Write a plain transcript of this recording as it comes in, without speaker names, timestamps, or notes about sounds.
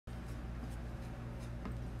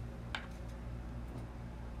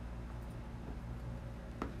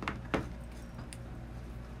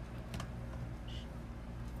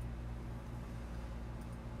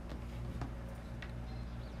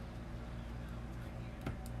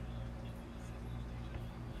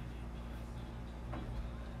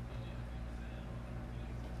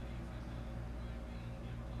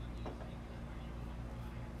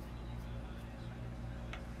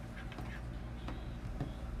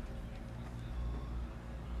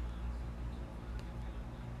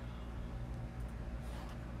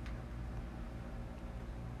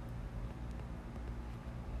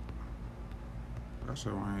That's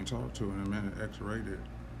who I ain't talked to in a minute. X-rated.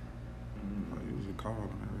 I usually call him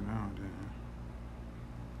every now and then.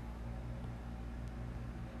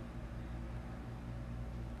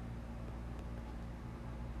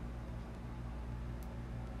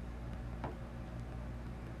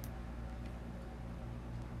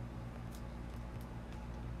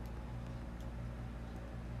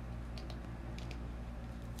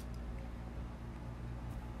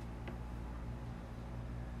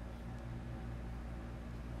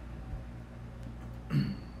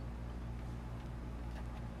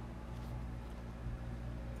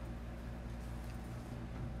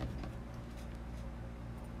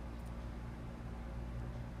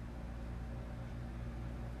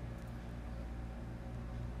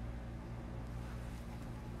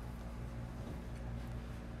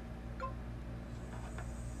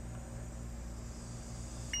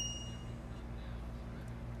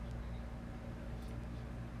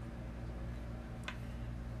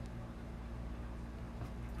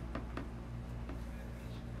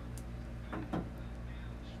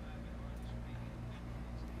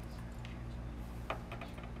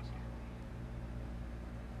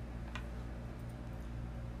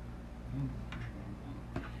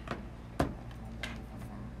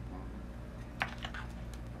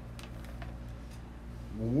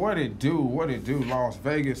 What it do, Las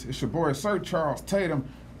Vegas? It's your boy, Sir Charles Tatum,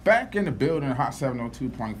 back in the building, Hot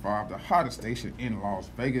 702.5, the hottest station in Las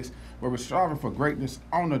Vegas, where we're striving for greatness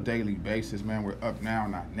on a daily basis, man. We're up now,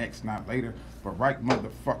 not next, not later, but right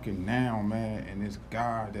motherfucking now, man. And this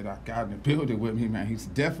guy that I got in the building with me, man, he's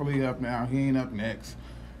definitely up now. He ain't up next.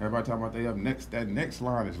 Everybody talking about they up next. That next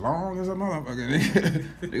line is long as a motherfucker.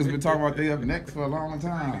 Niggas been talking about they up next for a long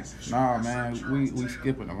time. Nah, man, we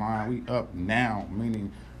skipping the line. We up now,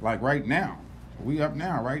 meaning like right now. We up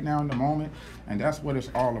now, right now in the moment. And that's what it's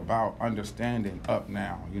all about, understanding up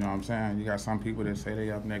now. You know what I'm saying? You got some people that say they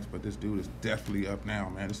up next, but this dude is definitely up now,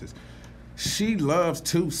 man. This is She Loves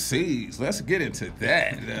TwoCeez. Let's get into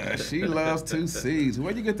that. She Loves TwoCeez.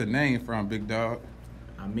 Where'd you get the name from, big dog?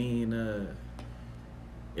 I mean,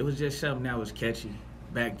 it was just something that was catchy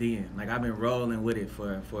back then. Like, I've been rolling with it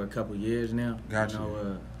for a couple years now. Gotcha. You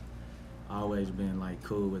know, always been like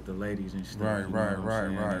cool with the ladies and stuff.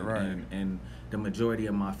 Right. And the majority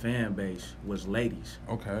of my fan base was ladies.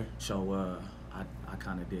 Okay. So I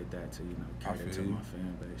kind of did that to cater to my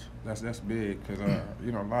fan base. That's big because a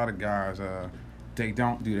lot of guys they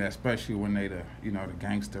don't do that, especially when they the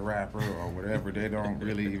gangster rapper or whatever. They don't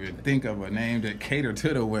really even think of a name that cater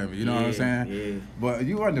to the women. You know what I'm saying? Yeah. But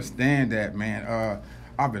you understand that, man.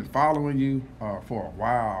 I've been following you for a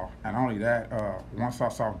while, and only that, once I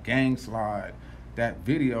saw Gang Slide, that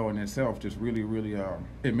video in itself just really,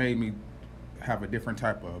 it made me have a different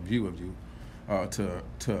type of view of you.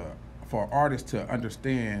 For artists to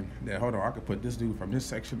understand that, hold on, I could put this dude from this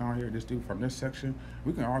section on here, this dude from this section,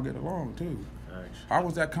 we can all get along too. Thanks. How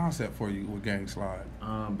was that concept for you with Gang Slide?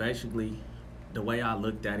 Basically, the way I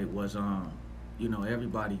looked at it was,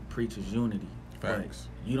 everybody preaches unity. Facts.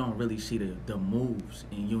 But you don't really see the moves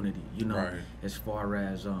in unity, Right. as far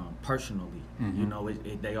as personally.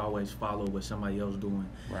 Mm-hmm. They always follow what somebody else doing.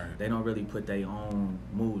 Right. They don't really put their own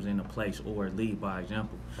moves into place or lead by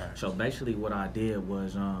example. Facts. So basically what I did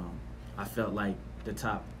was I felt like the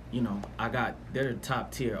top, they're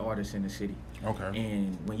top tier artists in the city. Okay.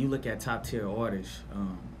 And when you look at top tier artists,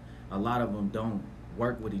 a lot of them don't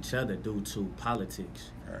work with each other due to politics.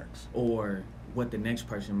 Facts. Or what the next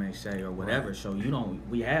person may say or whatever. Right. So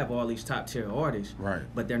we have all these top tier artists, Right.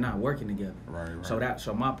 but they're not working together. Right.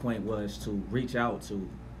 So my point was to reach out to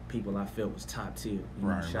people I felt was top tier.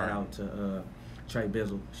 Shout out to Trey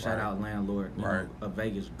Bizzle, shout out Landlord, a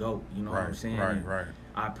Vegas GOAT, you know what I'm saying? Right.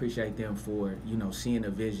 I appreciate them for, seeing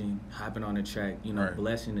the vision, hopping on the track,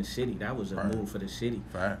 blessing the city. That was a move for the city.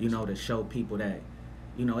 Facts. To show people that,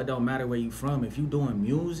 it don't matter where you from. If you doing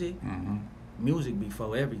music, Mm-hmm. music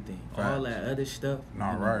before everything. Facts. All that other stuff.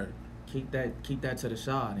 Right. Keep that to the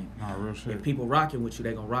side. And Nah, real shit. if people rocking with you,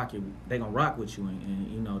 they gonna rock it. They gonna rock with you.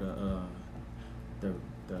 And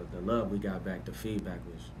the love we got back, the feedback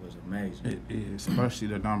was amazing. It is, especially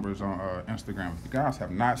the numbers on Instagram. If you guys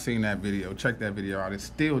have not seen that video, check that video out. It's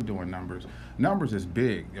still doing numbers. Numbers is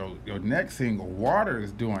big. Your next single, Water,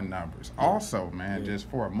 is doing numbers. Yeah. Also, man, just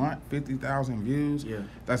for a month, 50,000 views. Yeah.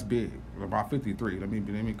 That's big. About 53. Let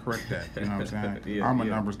me correct that. You know what I'm saying? I'm a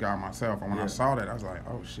numbers guy myself, and when I saw that, I was like,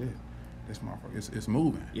 oh shit, this motherfucker, it's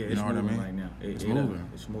moving. Yeah, you know what I mean? Right now. It's moving.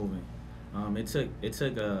 It's moving. It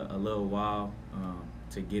took a little while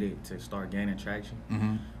to get it to start gaining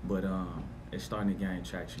traction, but it's starting to gain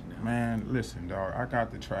traction now. Man, listen, dog. I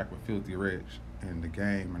got the track with Filthy Rich in the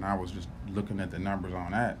game, and I was just looking at the numbers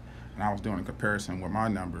on that, and and I was doing a comparison with my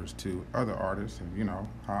numbers to other artists, and you know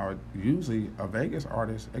how usually a Vegas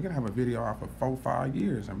artist, they can have a video off for 4 or 5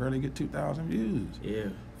 years and barely get 2,000 views. Yeah.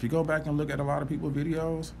 If you go back and look at a lot of people's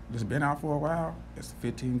videos that's been out for a while, it's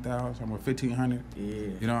 15,000 or 1,500. Yeah.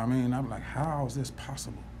 You know what I mean? I'm like, how is this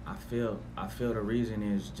possible? I feel the reason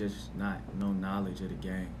is just no knowledge of the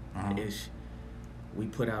game. We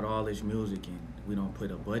put out all this music and we don't put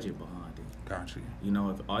a budget behind it. Got you. You know,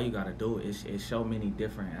 if all you gotta do is so many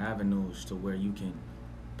different avenues to where you can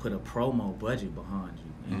put a promo budget behind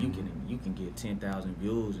you, and you can get 10,000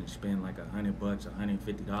 views and spend like $100,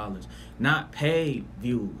 $150, not paid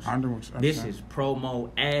views. This is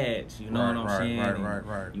promo ads. You know what I'm saying?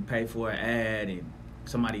 Right. You pay for an ad and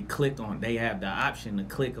somebody click on it. They have the option to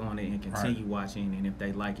click on it and continue watching, and if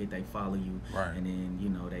they like it, they follow you, and then you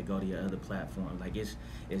know they go to your other platform. Like it's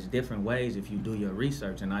different ways if you do your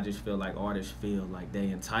research, and I just feel like artists feel like they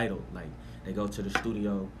entitled. Like they go to the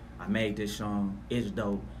studio, I made this song, it's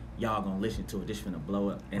dope, y'all gonna listen to it, this finna blow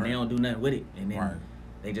up, and they don't do nothing with it, and then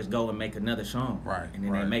they just go and make another song, and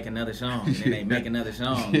then they make another song, and then they make another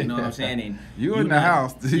song. You know what I'm saying? And you in the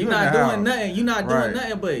house. You're not doing nothing. You're not doing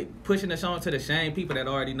nothing but pushing the song to the same people that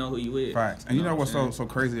already know who you is. Facts. And you know what's so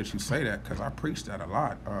crazy that you say that, because I preach that a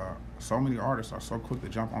lot. So many artists are so quick to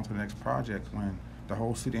jump onto the next project when the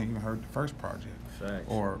whole city ain't even heard the first project. Facts.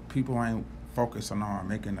 Or people ain't focusing on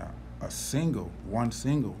making one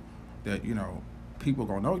single that, you know, people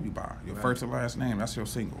gonna know you by. Your first and last name, that's your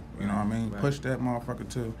single. You know what I mean? Push that motherfucker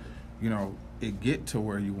to, you know, it get to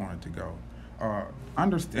where you want it to go.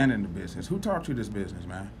 Understanding the business. Who taught you this business,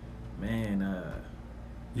 man? Man,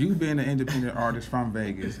 you being an independent artist from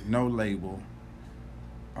Vegas, no label,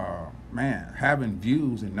 man, having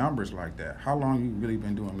views and numbers like that. How long you really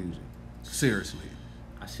been doing music? Seriously.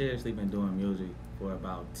 I seriously been doing music for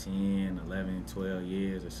about 10, 11, 12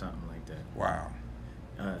 years or something like that. Wow.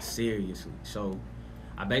 Seriously. So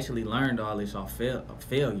I basically learned all this off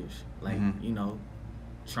failures. Like, you know,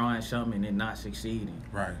 trying something and then not succeeding.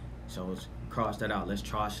 Right. So it's cross that out. Let's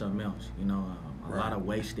try something else. You know, a lot of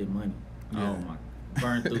wasted money. Yeah. Oh my,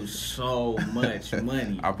 burned through so much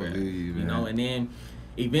money. I believe, you know, and then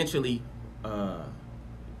eventually,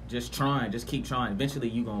 just keep trying. Eventually,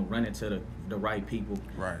 you gonna run into the right people.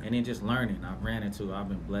 Right. And then just learning. I've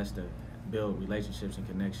been blessed to build relationships and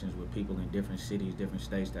connections with people in different cities, different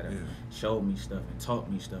states that have showed me stuff and taught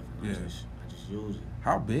me stuff. And I just use it.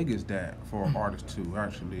 How big is that for an artist to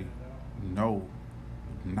actually know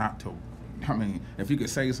not to? I mean, if you could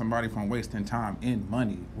save somebody from wasting time in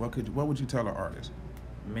money, what would you tell an artist?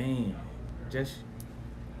 Man, just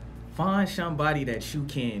find somebody that you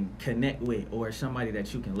can connect with, or somebody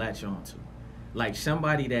that you can latch on to. Like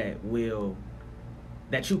somebody that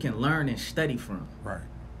you can learn and study from. Right.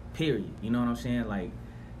 Period. You know what I'm saying? Like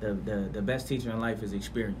the best teacher in life is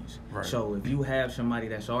experience. Right. So if you have somebody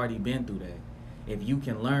that's already been through that, if you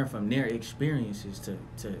can learn from their experiences to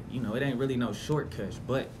you know, it ain't really no shortcuts,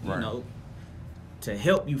 but you know, to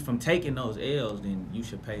help you from taking those L's, then you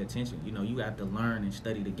should pay attention. You know, you have to learn and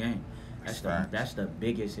study the game. That's the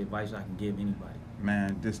biggest advice I can give anybody.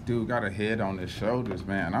 Man, this dude got a head on his shoulders,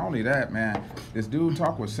 man. Not only that, man, this dude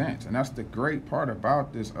talk with sense, and that's the great part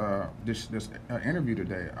about this interview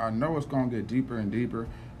today. I know it's gonna get deeper and deeper.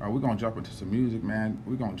 We're gonna jump into some music, man.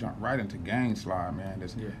 We're gonna jump right into Gang Slide, man.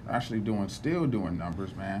 That's actually still doing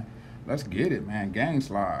numbers, man. Let's get it, man. Gang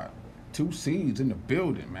Slide, TwoCeez in the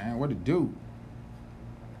building, man. What it do?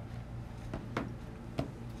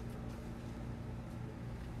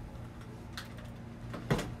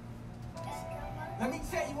 Let me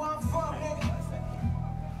tell you where I'm from, nigga.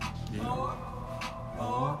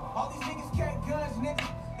 All these niggas carry guns, nigga.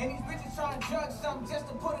 And these bitches trying to judge something just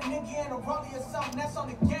to put a nigga in a rollie or something. That's on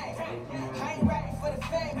the gang. I ain't rapping for the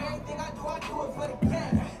fame. Everything I do it for the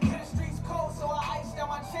gang. The streets cold, so I iced out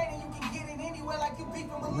my chain, and you can get it anywhere like you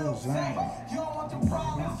beefing with Lil Zane. You don't want them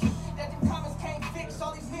problems that them comments can't fix.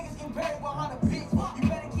 All these niggas get buried behind a bitch. You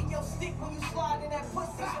better keep your stick when you slide in that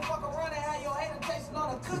pussy. So fuck around and have your hater tasting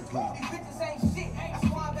on a cookie. These bitches ain't shit. That's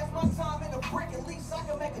why I invest my time in the brick. At least I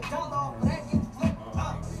can make $1 off of that. You flip.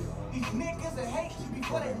 These niggas will hate you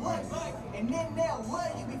before they look, and then they'll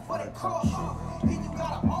love you before they cross you. Then you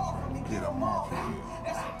gotta offer them to get them off.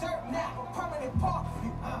 That's a dirt nap, a permanent park for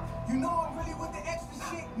you. You know I'm really with the extra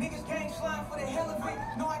shit. Niggas gang slime for the hell of it.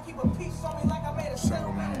 Know I keep a piece on me like I made a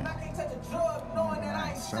settlement, and I can't touch a drug knowing that I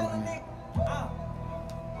ain't selling it.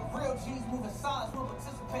 Real G's moving silence, will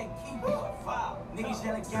participate, keyboard file. Niggas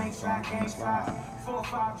yelling gang slide, gang slide. 4 or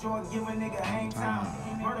 5 Jordan, give a nigga hang time.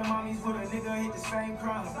 Murder mommies with a nigga hit the same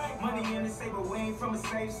crime. Money in the safe, but we ain't from a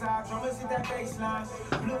safe side. Drummers hit that baseline.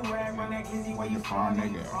 Blue rag, run that glizzy, where you from,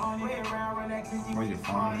 nigga? Red rag, run that glizzy, where you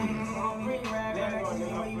from, nigga? Green rag, run that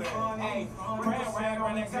glizzy, where you from, nigga? Brown rag,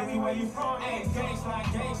 run that glizzy, where you from, nigga?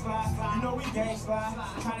 Gang slide, you know we gang slide.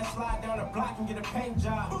 Tryna slide down the block and get a paint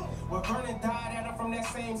job. Well, Vernon died and I'm from that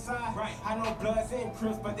same side. I know Bloods and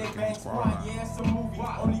Crips, but they bang squad. Yeah, it's a movie,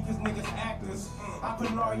 only cause niggas actors. I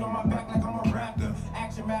put Laurie on my back like I'm a raptor.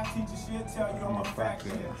 Action math teacher, she'll tell you I'm a factor.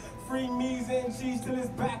 Free me's and cheese till it's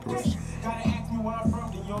backwards. Gotta ask me where I'm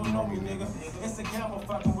from, then you don't know me, nigga. It's a gamble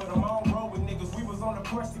fucking with them, I don't roll with niggas. We was on the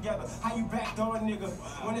porch together, how you backdoor a nigga?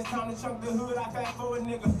 When it's time to chunk the hood, I fast forward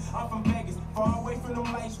nigga. I'm from Vegas, far away from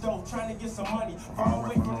them lights though. Trying to get some money, far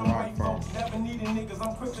away from them white folks. Never needed niggas,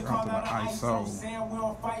 I'm quick to call out an ISO. Saying we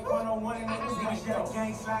don't fight 1-on-1 and niggas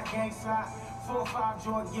get gang slide. 4-5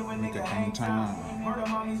 Jordan, give a nigga hang time. Murder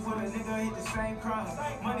mommies with a nigga hit the same crime.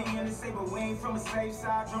 Money in the safe, but we ain't from a safe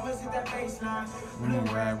side. Drummers hit that baseline.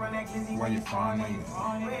 Blue rag, run that glizzy, where you from,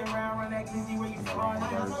 nigga? Red rag, run that glizzy, where you from,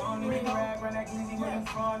 nigga? Green rag, run that glizzy, where you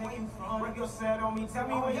from, nigga? Work your set on me, tell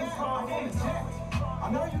me where you from, nigga. I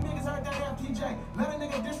know you niggas heard that FTJ. Let a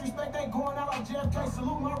nigga disrespect, they going out like JFK.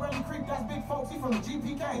 Salute my Rally Creek, that's big folks, he from the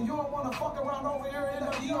GPK. And you don't wanna fuck around over here in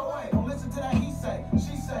the DOA. Don't listen to that he say,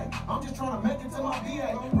 she say. I'm just trying to make it to my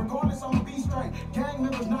BA. Regardless, I'ma be straight. Gang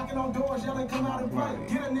members knocking on doors, yelling, come out and play.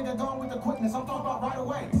 Get a nigga gone with the quickness, I'm talking about right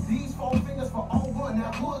away. These 4 fingers for 0-1,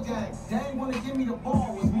 that hood gang. They ain't wanna give me the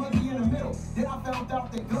ball, was monkey in the middle. Then I found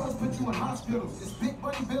out that guns put you in hospitals. It's big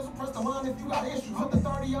buddy bills, press the line if you got issues. Put the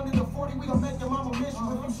 30 under the 40, we gon' make your mama miss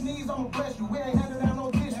you. If you sneeze, I'ma bless you. We ain't handing out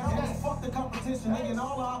no tissue. Yeah, fuck the competition, nigga, and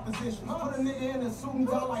all the opposition. Put a nigga in a suit and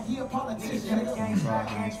tie like he a politician. Gang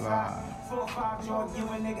slide. 4-5 Jordan, give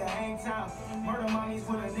a nigga hang time. Murder mommies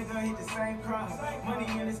with a nigga hit the same crime. Money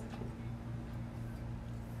in his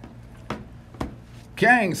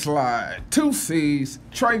Gang Slide, TwoCeez,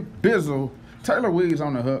 Trey Bizzle, Taylor Weeds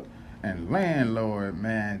on the hook, and Landlord,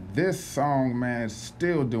 man. This song, man, is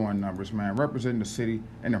still doing numbers, man. Representing the city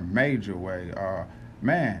in a major way.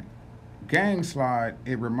 Man, Gang Slide,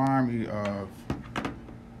 it remind me of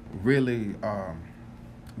really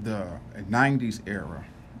the 90s era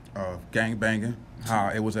of gangbanging, how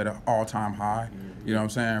it was at an all-time high, you know what I'm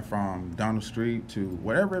saying, from Donald Street to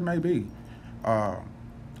whatever it may be.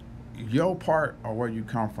 Your part or where you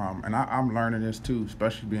come from, and I'm learning this too,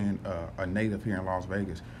 especially being a native here in Las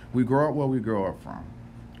Vegas. We grow up where we grow up from.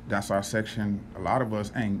 That's our section. A lot of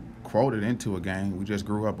us ain't quoted into a gang. We just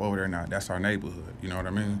grew up over there now. That's our neighborhood, you know what I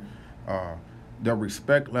mean? The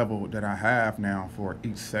respect level that I have now for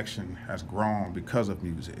each section has grown because of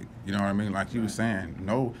music. You know what I mean? Like you were saying,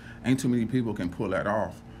 ain't too many people can pull that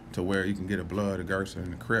off to where you can get a Blood, a Gerster,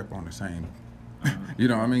 and a Crip on the same, you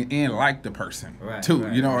know what I mean? And like the person, too,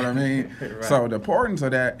 you know what I mean? So the importance of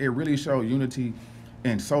that, it really shows unity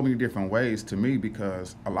in so many different ways to me,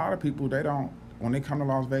 because a lot of people, when they come to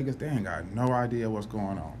Las Vegas, they ain't got no idea what's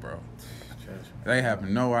going on, bro. They have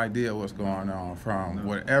no idea what's going on from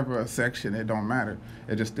whatever section. It don't matter.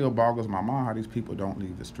 It just still boggles my mind how these people don't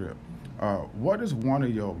leave the Strip. What is one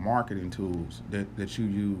of your marketing tools that you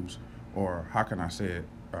use, or how can I say it?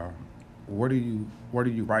 Where do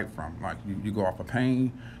you write from? Like you go off of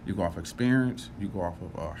pain, you go off of experience, you go off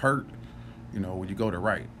of hurt. You know, when you go to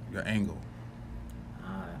write, your angle.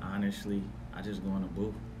 Honestly, I just go in the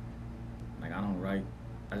booth. Like I don't write.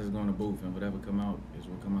 I just go in the booth, and whatever come out is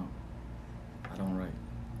what come out. I don't write.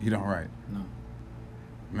 You don't write? No.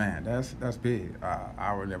 Man, that's big.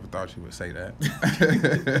 I would never thought you would say that.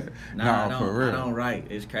 No, for real. I don't write.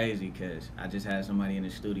 It's crazy because I just had somebody in the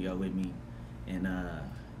studio with me, and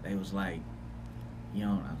they was like, you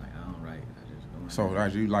know, I was like, I don't write. I just go in. So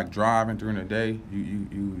as you like driving during the day,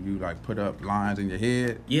 you like put up lines in your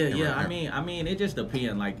head? Yeah. I mean, it just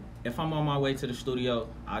depends. Like if I'm on my way to the studio,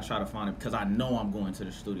 I try to find it because I know I'm going to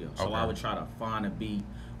the studio. So okay. I would try to find a beat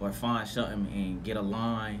or find something and get a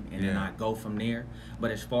line, and then I go from there. But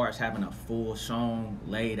as far as having a full song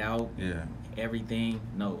laid out, everything,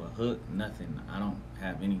 no, a hook, nothing. I don't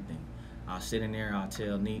have anything. I'll sit in there, I'll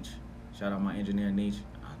tell Nietzsche, shout out my engineer Nietzsche,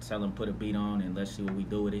 I'll tell him put a beat on and let's see what we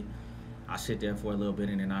do with it. I sit there for a little bit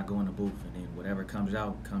and then I go in the booth, and then whatever comes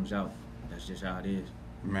out, comes out. That's just how it is.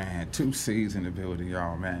 Man, TwoCeez in the building,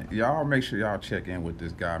 y'all, man. Y'all make sure y'all check in with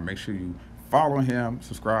this guy. Make sure you follow him,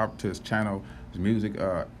 subscribe to his channel, his music,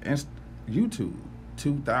 YouTube,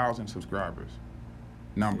 2,000 subscribers,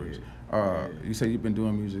 numbers. You say you've been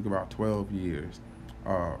doing music about 12 years.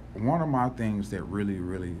 One of my things that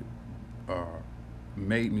really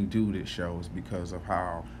made me do this show is because of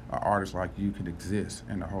how an artist like you could exist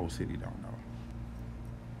and the whole city don't know.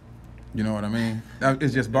 You know what I mean? It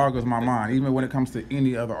just boggles my mind. Even when it comes to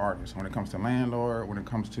any other artist, when it comes to landlord, when it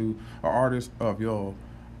comes to an artist of your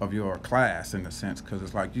class in a sense, because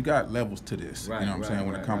it's like you got levels to this. Right, you know what I'm saying?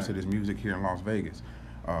 When it comes to this music here in Las Vegas,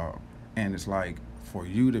 and it's like for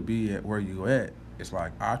you to be at where you at, it's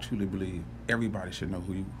like I truly believe everybody should know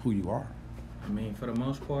who you are. I mean, for the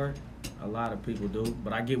most part, a lot of people do,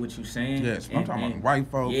 but I get what you're saying. Yes, I'm talking about white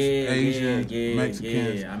folks, Asians,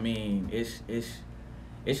 Mexicans. Yeah, I mean,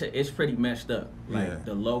 it's pretty messed up. Like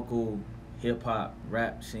the local hip hop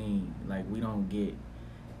rap scene, like we don't get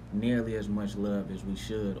nearly as much love as we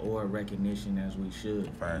should or recognition as we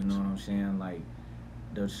should. Facts. You know what I'm saying? Like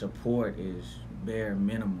the support is bare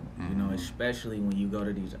minimum. You know, especially when you go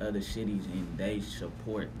to these other cities and they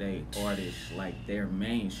support they artists like they're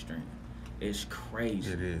mainstream. It's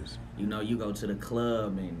crazy. It is. You know, you go to the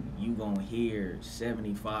club and you gonna hear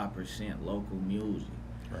 75% local music.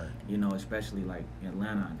 Right. You know, especially like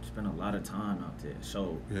Atlanta, I spent a lot of time out there,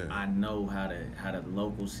 so I know how the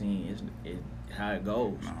local scene is, how it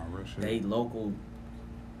goes. Nah, real shit. They local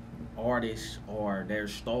artists are their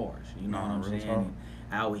stars. You know what I'm saying? And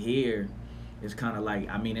out here, it's kind of like,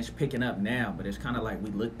 I mean, it's picking up now, but it's kind of like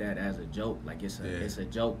we looked at as a joke. Like it's a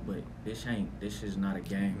joke, but this is not a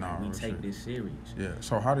game. Nah, we take this serious. Yeah.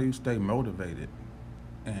 So how do you stay motivated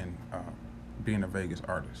and being a Vegas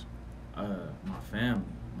artist? My family,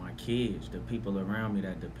 my kids, the people around me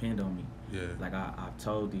that depend on me. Yeah. Like I've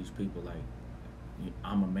told these people, like,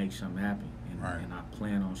 I'm gonna make something happen, and I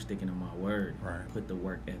plan on sticking to my word. Right. Put the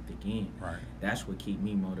work ethic in. Right. That's what keep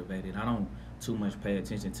me motivated. I don't too much pay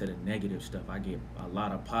attention to the negative stuff. I get a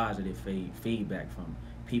lot of positive feedback from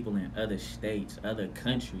people in other states, other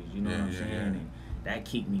countries. You know what I'm saying? Yeah. And that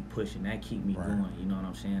keep me pushing. That keep me going. You know what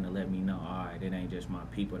I'm saying? To let me know, all right, it ain't just my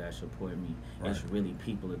people that support me. It's really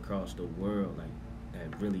people across the world, like,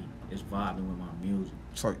 that really is vibing with my music.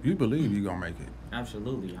 So you believe you're gonna make it?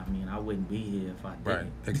 Absolutely. I mean, I wouldn't be here if I didn't. Right,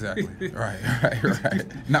 exactly.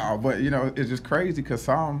 right. No, but you know, it's just crazy because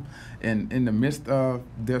some in the midst of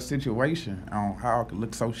their situation on how it could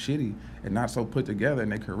look so shitty and not so put together in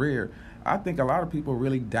their career, I think a lot of people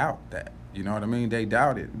really doubt that. You know what I mean? They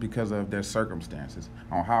doubt it because of their circumstances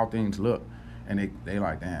on how things look, and they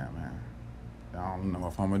like, damn, man, I don't know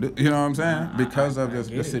if I'm gonna do. You know what I'm saying? Because of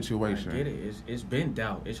the situation. I get it. It's been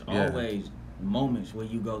doubt. It's always moments where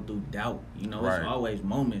you go through doubt. You know, it's always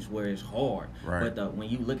moments where it's hard. Right. But when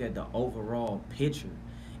you look at the overall picture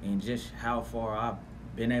and just how far I've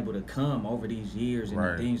been able to come over these years and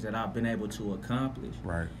the things that I've been able to accomplish,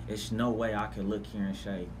 it's no way I can look here and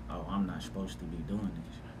say, oh, I'm not supposed to be doing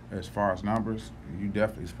this. As far as numbers, you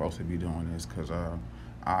definitely supposed to be doing this because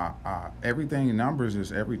everything in numbers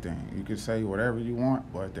is everything. You can say whatever you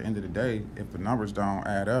want, but at the end of the day, if the numbers don't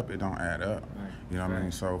add up, it don't add up. You know what I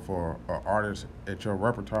mean? So for an artist at your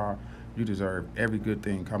repertoire, you deserve every good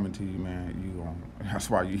thing coming to you, man. That's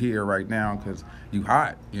why you're here right now, because you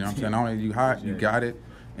hot. You know what I'm saying? Not only you hot, you got it.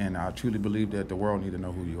 And I truly believe that the world need to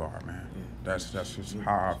know who you are, man. That's just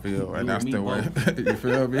how I feel, and that's the way. You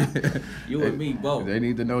feel me? You and me both. They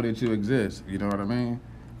need to know that you exist. You know what I mean?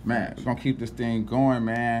 Man, we're gonna keep this thing going,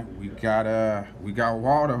 man. We got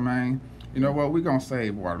water, man. You know what? We're gonna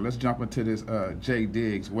save water. Let's jump into this J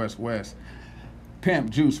Diggs West Pimp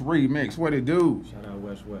Juice remix. What it do? Shout out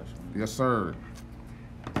West. Man. Yes, sir.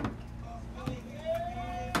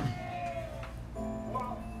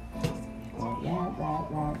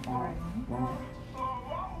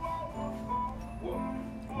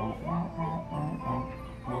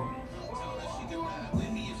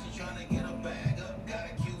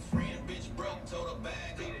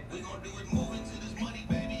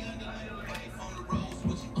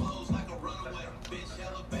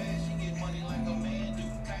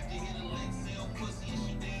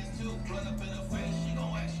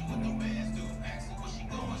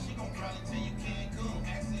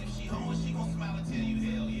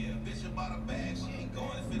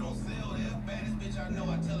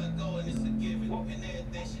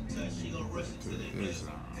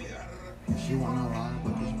 She wanna ride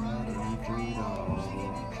with this brother and $3.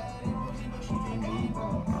 She can be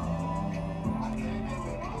broke.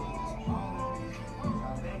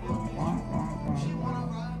 She wanna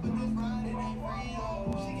ride with this brother and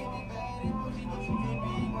 $3. She can be bad and bougie, but she can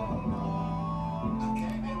be broke. I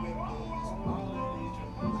came in with booze.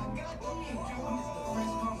 I got you. It's the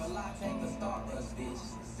fresh caramel latte for Starbucks, bitch.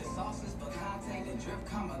 The sauce is for contact, the drip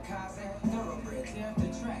kamikaze. Thoroughbred, tear the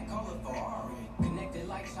track, call it Ferrari. Connected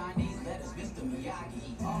like Chinese letters, Mr.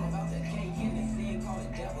 Miyagi. All about that cake in the scene, call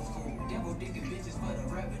it devil's cool. Devil digging bitches for the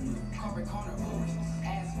revenue. Corporate corner moves,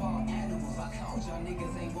 asphalt animals. I told y'all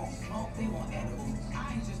niggas ain't want smoke, they want edibles.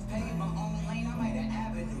 I ain't just paid my own lane, I made an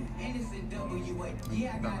avenue. Innocent WA,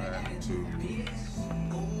 yeah, I got an attitude, bitch.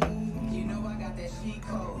 Ooh, you know I got that sheet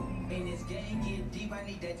code. And this game get deep, I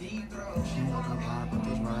need that deep throw. She wanna ride with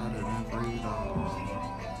this rider and free dogs.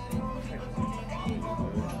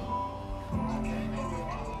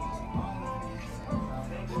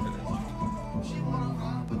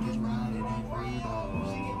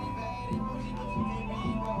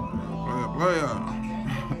 Player.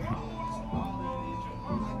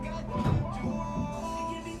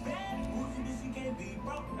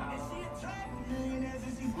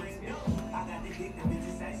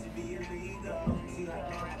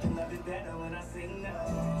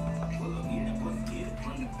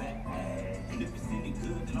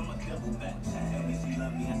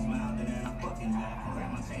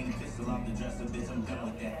 Off the dresser, bitch, I'm done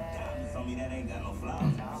with that. Diamonds on me that ain't got no flaws.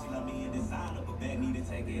 She love me in designer, but beg me to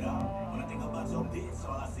take it off. When I think about your bitch,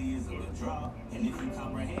 all I see is a withdrawal. And if you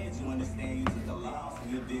comprehend, you understand you took a loss.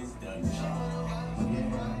 And your bitch done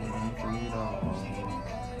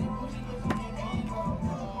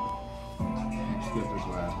Skip this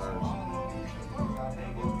last verse.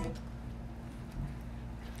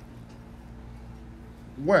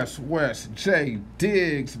 West J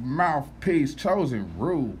Diggs Mouthpiece Chosen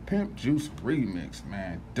Rule Pimp Juice remix,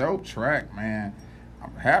 man. Dope track, man.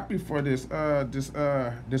 I'm happy for this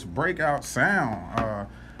this breakout sound.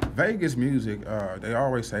 Vegas music, they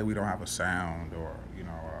always say we don't have a sound, or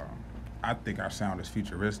I think our sound is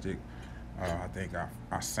futuristic. I think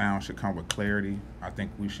our sound should come with clarity. I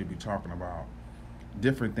think we should be talking about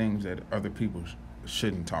different things that other people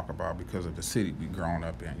shouldn't talk about because of the city we grown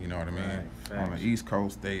up in. You know what I mean? Right. On the East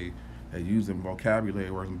Coast, they use them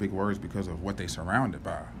vocabulary words and big words because of what they surrounded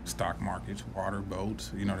by: stock markets, water,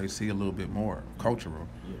 boats. They see a little bit more cultural.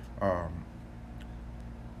 Yeah.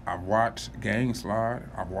 I've watched Gang Slide.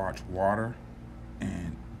 I've watched Water,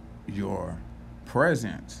 and your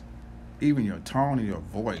presence, even your tone and your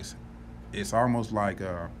voice, it's almost like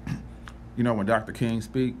when Dr. King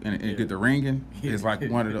speak and get the ringing, it's like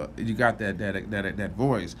one of the, you got that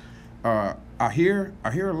voice. I hear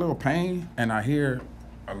a little pain, and I hear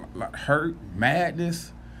a lot hurt,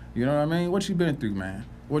 madness. You know what I mean? What you been through, man?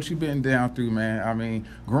 What you been down through, man? I mean,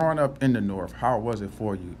 growing up in the North, how was it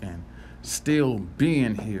for you? And still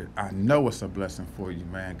being here, I know it's a blessing for you,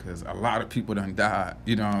 man, because a lot of people done died.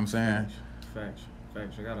 You know what I'm saying? Facts. I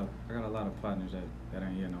got a lot of partners that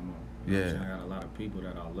ain't here no more. You know what I'm saying? I got a lot of people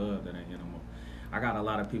that I love that ain't here no more. I got a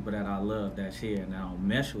lot of people that I love that's here and I don't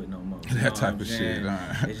mess with no more. That type of shit.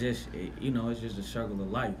 It's just, it's just a struggle of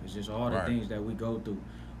life. It's just all the things that we go through,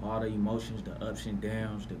 all the emotions, the ups and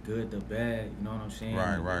downs, the good, the bad. You know what I'm saying?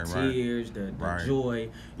 The tears, the joy,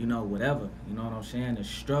 whatever. You know what I'm saying? The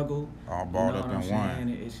struggle. All balled up in one.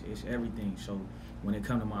 It's everything. So when it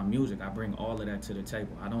comes to my music, I bring all of that to the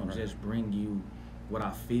table. I don't just bring you what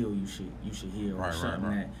I feel you should hear, or something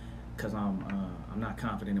that, because I'm not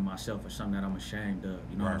confident in myself, or something that I'm ashamed of.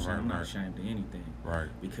 You know what I'm saying? I'm not ashamed of anything. Right.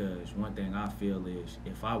 Because one thing I feel is,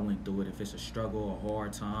 if I went through it, if it's a struggle, a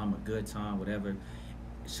hard time, a good time, whatever,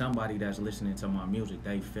 somebody that's listening to my music,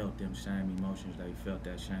 they felt them same emotions, they felt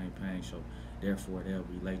that same pain, so therefore they'll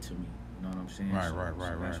relate to me. You know what I'm saying? Right.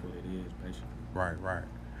 That's what it is, basically. Right.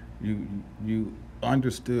 You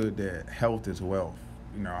understood that health is wealth.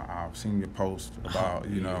 I've seen your post about,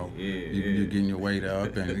 you getting your weight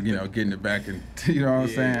up and, getting it back, and, you know what I'm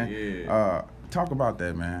saying? Yeah. Talk about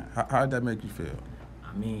that, man. How did that make you feel?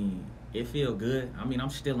 I mean, it feel good. I mean, I'm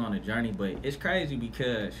still on the journey, but it's crazy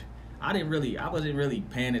because I wasn't really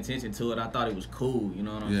paying attention to it. I thought it was cool, you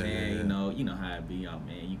know what I'm saying? Yeah. You know how it be,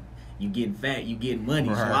 man. You getting fat, you getting money.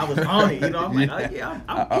 Right. So I was on it, I'm like,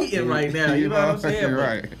 I'm eating right now, you know what I'm saying?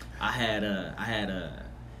 Right. But I had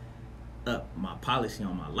up my policy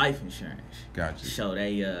on my life insurance. Gotcha. So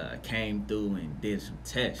they came through and did some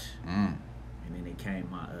tests, and then they came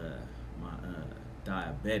my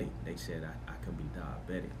diabetic. They said I could be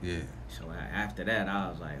diabetic. Yeah. So after that, I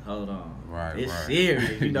was like, hold on, it's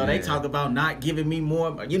serious. They talk about not giving me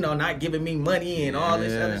more, not giving me money and all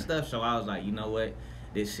this other stuff. So I was like, you know what?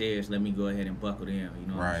 This serious, let me go ahead and buckle down, you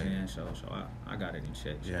know what I'm saying? So I got it in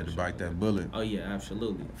check. You had to bite that bullet. Oh yeah,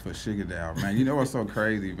 absolutely. For sugar down, man. You know what's so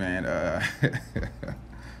crazy, man?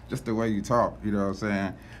 Just the way you talk, you know what I'm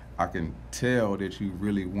saying? I can tell that you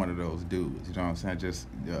really one of those dudes, you know what I'm saying? Just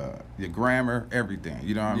your grammar, everything,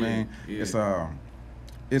 you know what I mean? Yeah.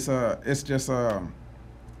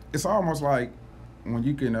 It's almost like when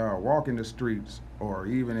you can walk in the streets or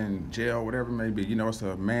even in jail, whatever it may be, you know, it's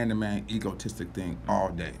a man-to-man egotistic thing all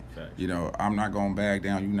day. Facts. You know, I'm not going to back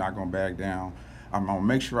down, you're not going to back down. I'm going to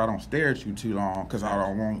make sure I don't stare at you too long because I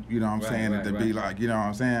don't want, you know what I'm saying, it to be like, you know what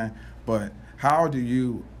I'm saying? But how do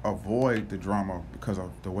you avoid the drama because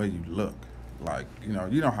of the way you look? Like, you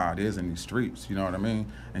know how it is in these streets, you know what I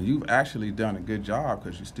mean? And you've actually done a good job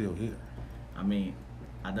because you're still here. I mean,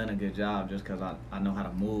 I done a good job just because I know how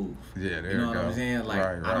to move. Yeah, there you know you go. what I'm saying? Like,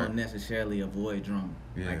 right. I don't necessarily avoid drama.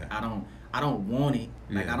 Yeah. Like, I don't want it.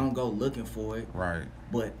 Like, Yeah. I don't go looking for it. Right.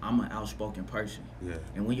 But I'm an outspoken person. Yeah.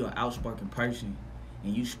 And when you're an outspoken person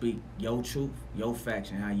and you speak your truth, your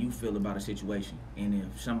facts, and how you feel about a situation, and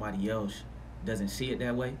if somebody else doesn't see it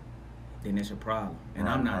that way, then it's a problem. And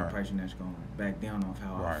Right, I'm not right. a person that's going to back down off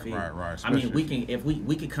how I feel. Right. I mean,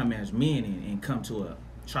 we could come as men and come to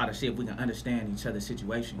try to see if we can understand each other's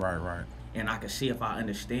situation. Right. And I can see if I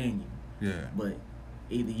understand you. Yeah. But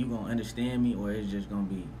either you gonna understand me or it's just gonna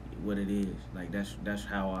be what it is. Like that's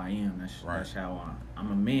how I am. That's how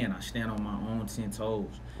I'm a man. I stand on my own 10 toes.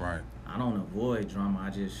 Right. I don't avoid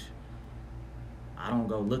drama. I don't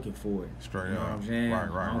go looking for it. Straight you know up. what I'm saying?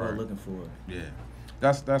 Right. I don't go looking for it. Yeah.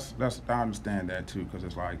 That's I understand that too, because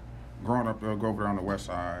it's like growing up over there on the west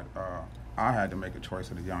side, I had to make a choice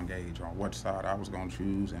at a young age on what side I was gonna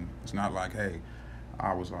choose, and it's not like, hey,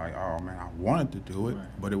 I was like, oh man, I wanted to do it,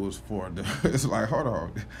 but it was for the. It's like, hold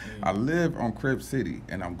on, I live on Crib City,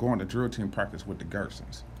 and I'm going to drill team practice with the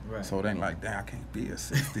Gersons. Right. So it ain't like, damn, I can't be a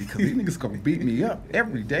 60 because these niggas gonna beat me up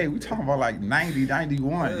every day. We talking about like 90,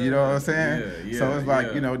 91, you know what I'm saying? Yeah, so it's like,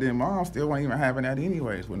 yeah. you know, then mom still wasn't even having that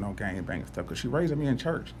anyways with no gang bang stuff because she raised me in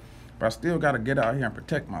church. But I still got to get out here and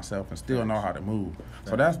protect myself and still know how to move.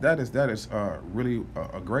 So that is really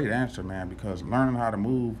a great answer, man, because learning how to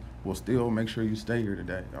move will still make sure you stay here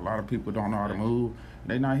today. A lot of people don't know how to move.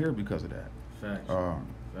 They're not here because of that.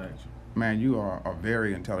 Facts. Man, you are a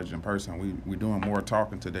very intelligent person. We're doing more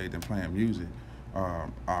talking today than playing music.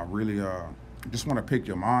 I really just want to pick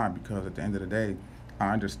your mind because at the end of the day,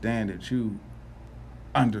 I understand that you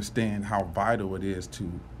understand how vital it is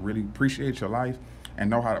to really appreciate your life and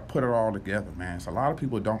know how to put it all together, man. So a lot of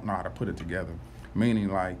people don't know how to put it together, meaning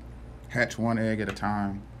like hatch one egg at a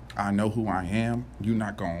time. I know who I am. You're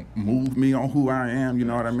not going to move me on who I am, you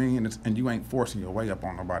know what I mean? And you ain't forcing your way up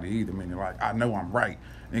on nobody either, meaning like, I know I'm right.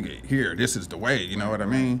 Nigga, here, this is the way, you know what I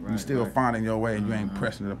mean? You're still finding your way and you ain't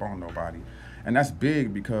pressing it up on nobody. And that's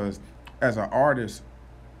big because as an artist,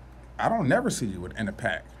 I don't never see you in a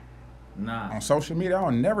pack. Nah. On social media, I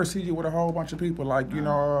don't never see you with a whole bunch of people like, you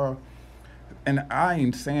know, and I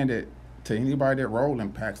ain't saying that to anybody that roll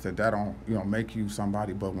in packs that don't, you know, make you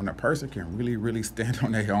somebody, but when a person can really, really stand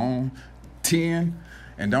on their own 10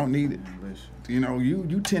 and don't need it, you know,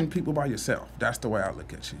 you 10 people by yourself. That's the way I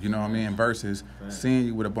look at you, you know what I mean? Versus seeing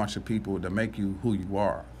you with a bunch of people to make you who you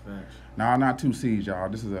are. Now, I'm not TwoCeez, y'all.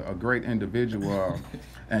 This is a great individual.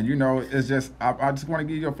 And, you know, it's just, I just want to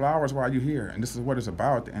give you your flowers while you're here. And this is what it's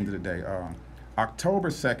about at the end of the day. October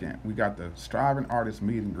 2nd, we got the Striving Artists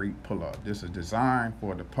Meet and Greet Pull-Up. This is designed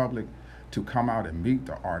for the public to come out and meet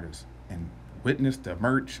the artists and witness the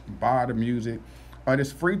merch, buy the music.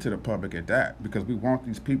 It's free to the public at that because we want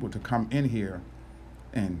these people to come in here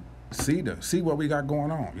and see what we got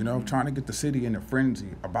going on, you know, trying to get the city in a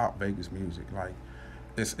frenzy about Vegas music. Like,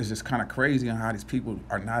 it's just kind of crazy on how these people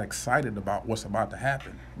are not excited about what's about to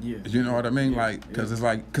happen. Yeah. You know what I mean? Like, because it's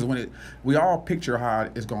like, because we all picture how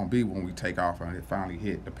it's going to be when we take off and it finally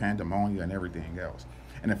hit the pandemonium and everything else.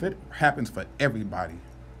 And if it happens for everybody,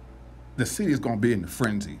 the city is going to be in the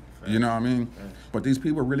frenzy. You know what I mean? But these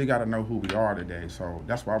people really got to know who we are today. So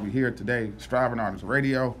that's why we're here today, Striving Artists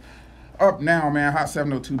Radio. Up now, man, Hot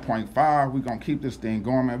 702.5. We're going to keep this thing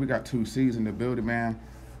going, man. We got TwoCeez in the building, man.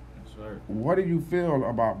 Yes, sir. What do you feel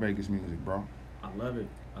about Vegas music, bro? I love it.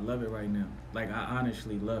 I love it right now. Like, I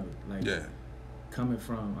honestly love it. Like, Yeah. coming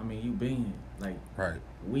from, I mean, you been, like, Right.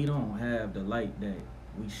 we don't have the light that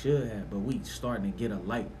we should have, but we starting to get a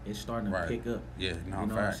light. It's starting to pick up. Yeah, no, you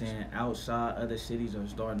know facts. what I'm saying? Outside, other cities are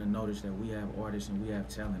starting to notice that we have artists and we have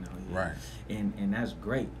talent out here. Right. And that's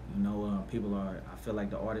great. You know, people are, I feel like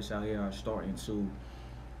the artists out here are starting to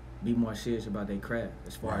be more serious about their craft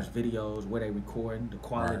as far as videos, where they recording, the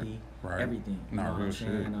quality, everything. You know what I'm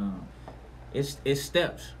saying? It's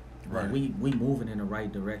steps. Right. But we moving in the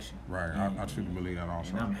right direction. Right. And, I truly believe that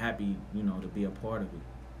also. and I'm happy, you know, to be a part of it.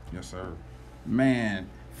 Yes, sir. Man,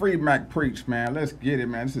 free Mac Preach, man. Let's get it,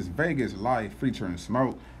 man. This is Vegas Life featuring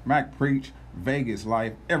Smoke. Mac Preach, Vegas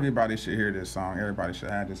Life. Everybody should hear this song. Everybody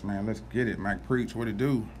should have this, man. Let's get it. Mac Preach, what it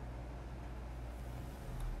do?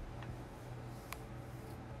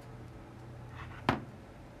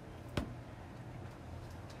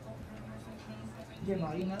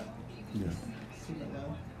 Yeah.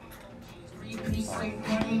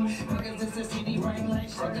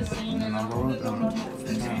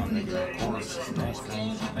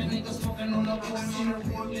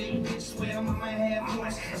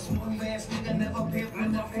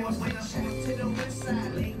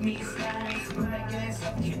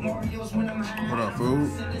 What up, food?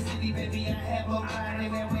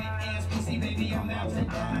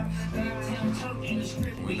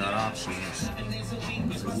 We got options.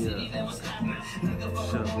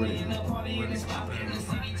 Shut with it.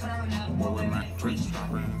 What with my drinks?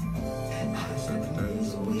 7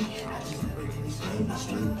 days a week. In the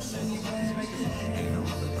streets. Ain't no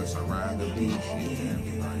other place I'd rather be.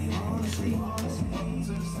 Everybody wanna see. I'm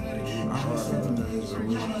 7 days a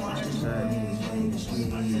week. In the streets.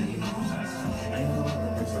 Ain't no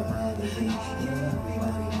other place I'd rather be.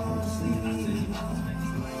 Everybody wanna see.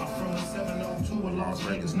 From the 702 in Las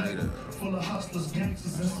Vegas native, full of hustlers,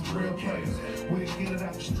 gangsters, and some real players. We'll get it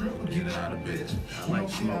out the strip, we'll get it out of bitch. I like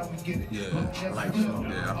smoke. Yeah, I like smoke.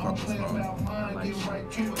 Yeah, I fuck with play smoke. about mine, get right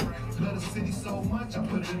to it. Love the city so much, I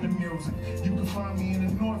put it in the music. You can find me in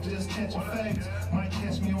the north, just catching fades. Might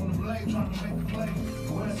catch me on the blade, trying to make a play.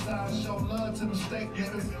 West side, show love to the state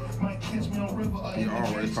niggas. Might catch me on river. He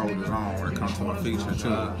always hold his own when it comes to a feature too.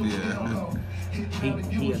 Yeah. He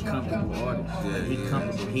a comfortable artist. Yeah, He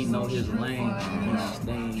comfortable. He know his lane. He's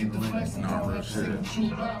staying in lane. No, real shit.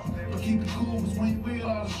 Keep it cool, cause when we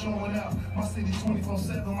all showing out. My city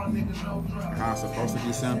 24/7, my niggas no drop. How it's supposed to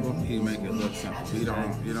be simple, he make it look simple. He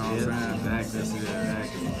don't, you know what I'm saying? Exactly.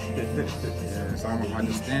 Yeah, it's almost like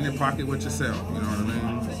a standing pocket with yourself. You know what I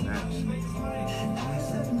mean?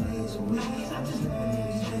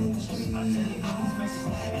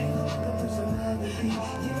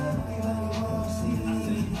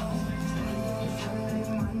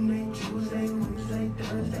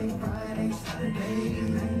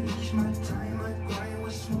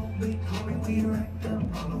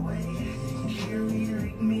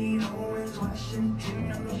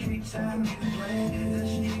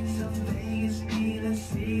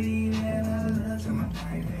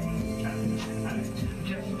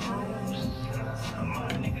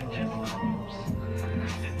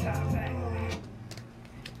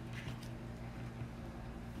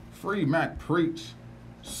 Free Mac Preach,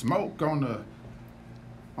 Smoke on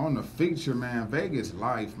the feature, man. Vegas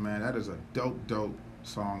Life, man. That is a dope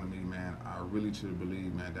song to me, man. I really truly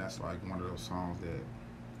believe, man, that's like one of those songs that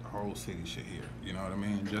the whole city should hear. You know what I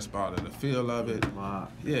mean? Just by the feel of it.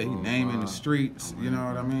 Yeah, he naming the streets. You know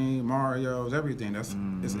what I mean? Mario's, everything. That's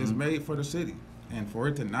it's made for the city, and for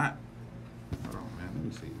it to not. Hold on, man. Let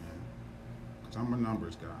me see, man. Cause I'm a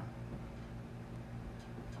numbers guy.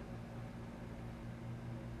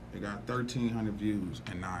 They got 1,300 views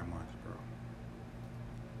in 9 months, bro.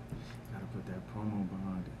 Gotta put that promo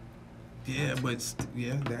behind it. Yeah, but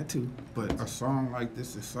that too. But a song like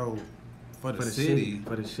this is so for the city.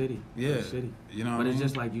 For the city. Yeah. For the city. You know what But I it's mean?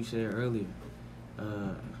 just like you said earlier.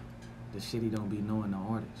 The city don't be knowing the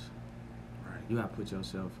artists. Right. You gotta put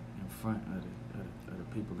yourself in front of the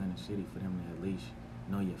people in the city for them to at least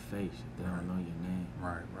know your face if they don't know your name.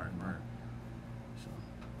 Right. So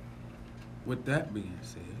With that being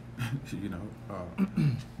said, you know,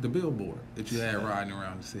 the billboard that you had riding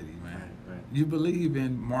around the city, man. Right. You believe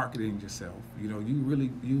in marketing yourself. You know,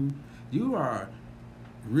 you are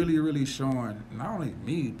really showing not only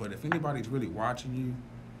me, but if anybody's really watching you,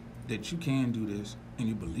 that you can do this and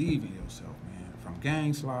you believe in yourself, man. From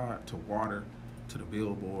Gang Slide to Water to the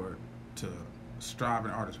billboard to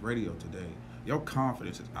Striving Artist Radio today, your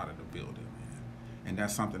confidence is out of the building, man. And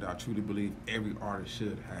that's something that I truly believe every artist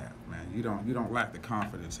should have, man. You don't lack the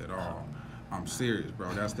confidence at all. I'm serious,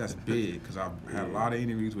 bro. That's big, because I've had a lot of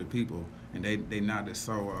interviews with people and they not just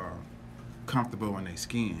so comfortable in their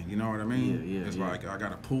skin. You know what I mean? Yeah, it's like I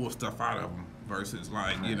gotta pull stuff out of them versus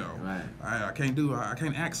like, Right, you know, right. I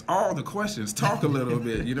can't ask all the questions. Talk a little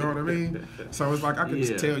bit. You know what I mean? So it's like I can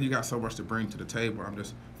just tell you got so much to bring to the table. I'm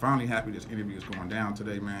just finally happy this interview is going down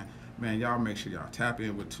today, man. Man, y'all make sure y'all tap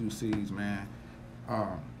in with 2Ceez, man.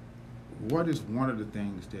 What is one of the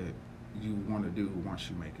things that you want to do once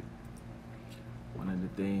you make it? one of the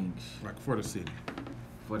things Like for the city.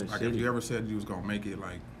 for the Like city. if you ever said you was gonna make it,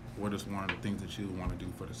 like what is one of the things that you want to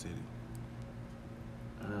do for the city?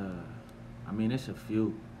 I mean, it's a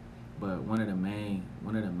few, but one of the main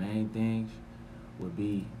things would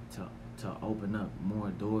be to open up more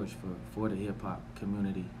doors for the hip hop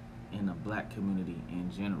community and the black community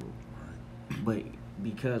in general. Right. But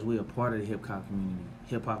because we're a part of the hip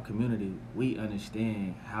hop community, we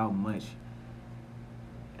understand how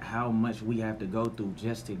how much we have to go through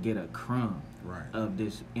just to get a crumb Right. of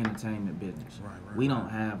this entertainment business. Right, We don't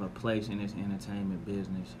have a place in this entertainment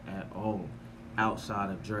business at all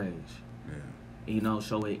outside of Dre's. Yeah. You know,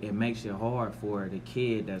 so it makes it hard for the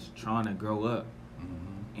kid that's trying to grow up,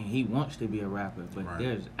 and he wants to be a rapper, but Right.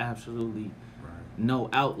 there's absolutely Right. no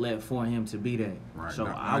outlet for him to be that. Right. So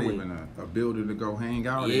not even a building to go hang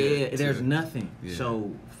out yeah, in. there's nothing. Yeah.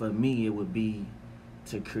 So for me, it would be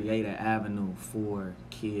to create an avenue for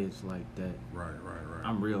kids like that. Right.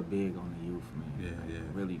 I'm real big on the youth, man. Yeah, Like, yeah.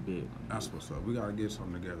 Really big. That's what's up. We got to get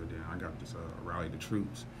something together then. I got this rally the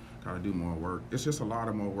troops. Got to do more work. It's just a lot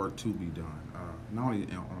of more work to be done. Not only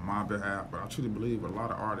on my behalf, but I truly believe with a lot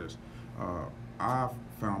of artists, I've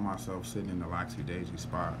found myself sitting in the laxy-daisy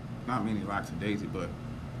spot. Not meaning laxy-daisy, but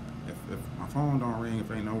if my phone don't ring,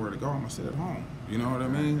 if ain't nowhere to go, I'm going to sit at home. You know what I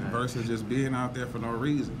mean? Right. Versus just being out there for no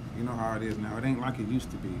reason. You know how it is now. It ain't like it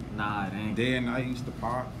used to be. Nah, it ain't. Day and night used to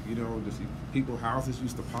pop, you know, just people's houses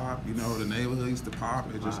used to pop, you know, the neighborhood used to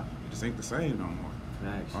pop. It just ain't the same no more.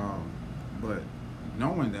 Facts. But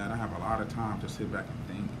knowing that, I have a lot of time to sit back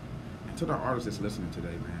and think. And to the artists that's listening today,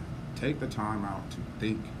 man, take the time out to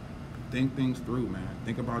think things through, man.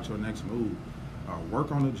 Think about your next move.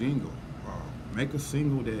 Work on a jingle. Make a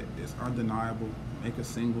single that is undeniable. Make a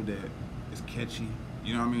single that is catchy.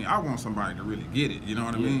 You know what I mean? I want somebody to really get it. You know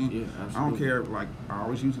what I mean? Yeah, absolutely. I don't care. Like, I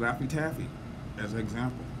always use Laffy Taffy as an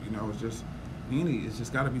example. You know, it's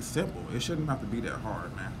just got to be simple. It shouldn't have to be that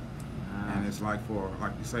hard, man. And it's like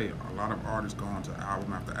like you say, a lot of artists go on to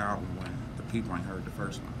album after album when the people ain't heard the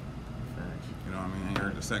first one. Facts. You know what I mean? Ain't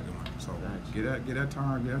heard the second one. So Facts. get that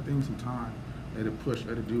time, get that thing some time. Let it push,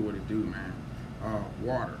 let it do what it do, man.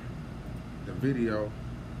 Water, the video,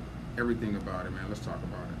 everything about it, man. Let's talk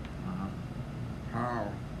about it.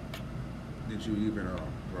 How did you even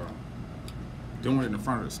doing it in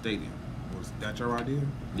front of the stadium? Was that your idea?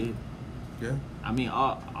 Yeah. Yeah. I mean,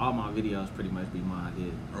 all my videos pretty much be my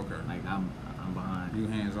idea. Okay. Like I'm behind. You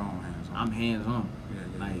hands on. I'm hands on.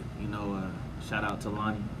 Yeah. Like, you know, shout out to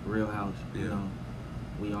Lonnie, Real House. You Yeah. know,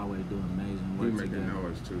 we always do amazing We work making together.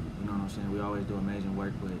 noise too. You know what I'm saying? We always do amazing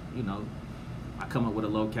work, but you know, I come up with a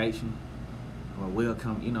location, or we'll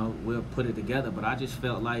put it together. But I just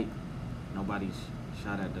felt like nobody's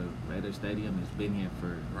shot at the Raiders Stadium. It's been here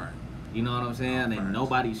for, Right. you know what I'm saying? Facts. And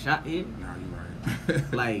nobody shot it. Now you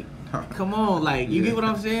right. Like, come on, like, you get what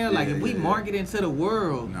I'm saying? Like, Yeah, if we yeah. market into the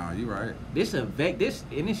world, No, you right. this and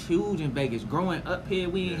it's huge in Vegas. Growing up here,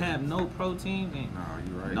 we ain't Yeah. have no pro teams, and No,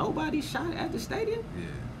 you right. nobody shot at the stadium. Yeah.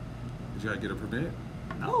 Did you gotta get a permit?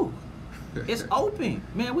 No, it's open,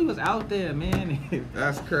 man. We was out there, man.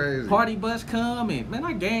 That's crazy. Party bus come and man,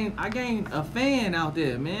 I gained a fan out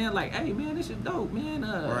there, man. Like, hey, man, this is dope, man.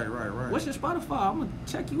 Right. What's your Spotify? I'm gonna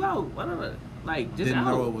check you out. Whatever. Like, just Didn't out.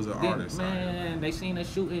 know it was an artist out here, Man, they seen us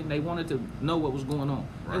shooting. They wanted to know what was going on.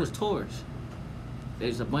 Right. It was tourists.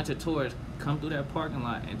 There's a bunch of tourists come through that parking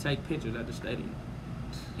lot and take pictures at the stadium,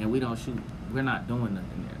 and we don't shoot. We're not doing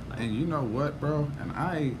nothing there. Like, And you know what, bro? And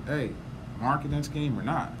marketing scheme or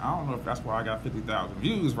not, I don't know if that's why I got 50,000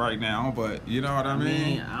 views right now, but you know what I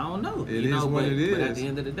mean? I don't know. It you know, is what but, it is. But at the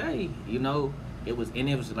end of the day, you know, it was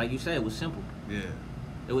like you said, it was simple. Yeah.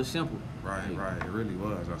 It was simple. Right. Like, It really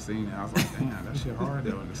was. I seen it. I was like, damn, that shit hard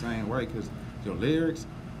though in the same way, because your lyrics,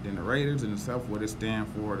 then the Raiders and itself, what it stand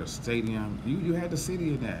for, the stadium, you had the city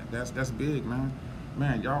in that. That's big, man.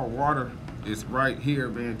 Man, y'all water is right here,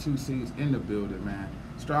 man. TwoCeez in the building, man.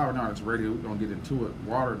 Striving Artists Radio, we're gonna get into it.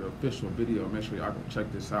 Water, the official video. Make sure y'all go check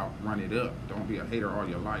this out. Run it up. Don't be a hater all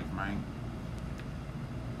your life, man.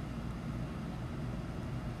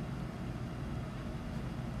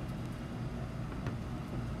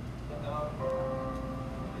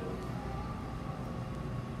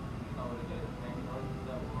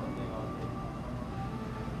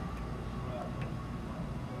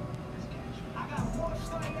 I got war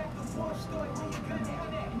story after war story when you gun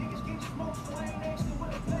it. Niggas get smoked, so I ain't actually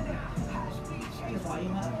with a gun it. High speed chase, why you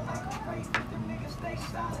not like a race? Them niggas stay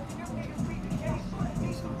silent, them niggas beat the case.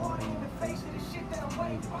 Need some water in the face of the shit that I'm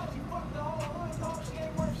waiting. Why she fuck the whole hood, dog, she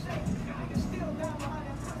ain't worth saving. Niggas still down behind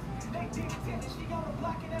that pussy. They dig tennis, she on the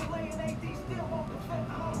block in LA and AD still won't defend.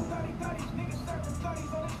 30-30s, niggas serving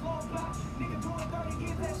 30s on this long block. Nigga doing 30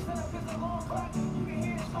 years, that setup is a long clock. You can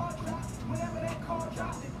hear his heart drop whenever that car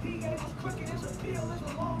drops. The DA was crooked, his appeal is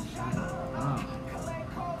a long shot. Collect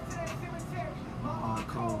calls to that cemetery. My heart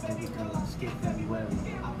cold, baby, girl, I skip February.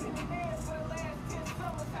 I've been in there for the last 10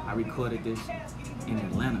 summers. I recorded this in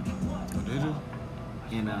Atlanta, Oh, did you?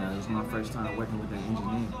 and it was my first time working with that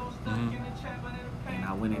engineer. And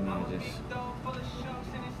I went in there and just,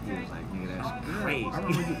 he was like, nigga, that's crazy. I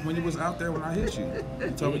remember when you was out there when I hit you.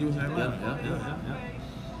 You told me you was in Atlanta. Yeah.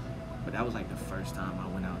 But that was like the first time I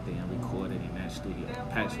went out there and recorded in that studio.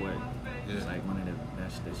 Patchwork. Yeah. It's like one of the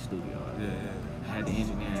best studios. Yeah, yeah. I had the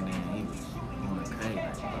engineer in there and he was going crazy.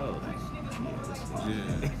 Like, oh, like,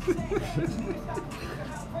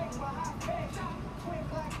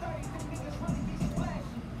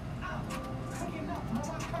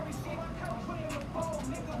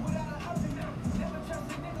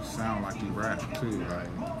 Sound like he rap too, like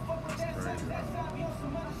that's crazy.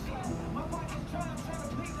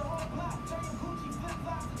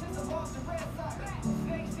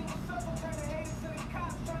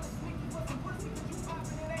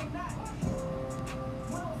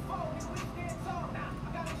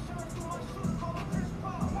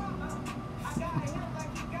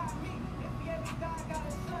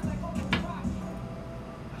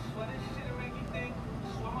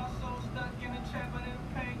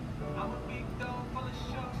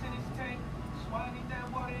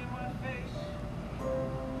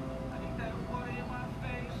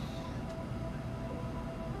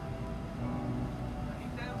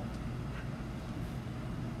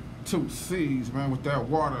 TwoCeez, man, with that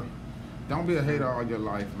water. Don't be a hater all your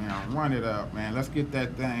life, man. Run it up, man. Let's get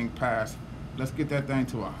that thing past. Let's get that thing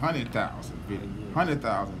to 100,000 views.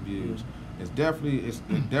 100,000 views. It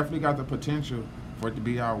definitely got the potential for it to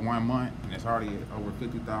be out 1 month, and it's already at over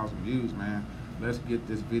 50,000 views, man. Let's get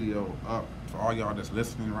this video up for all y'all that's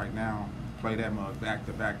listening right now. Play that mug back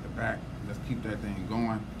to back to back. Let's keep that thing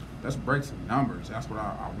going. Let's break some numbers. That's what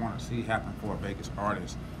I want to see happen for a Vegas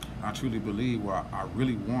artist. I truly believe, well, I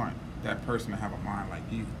really want that person to have a mind like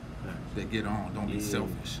you. That get on, don't be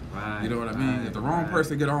selfish. Right, you know what I mean? If the wrong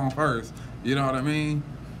person get on first, you know what I mean?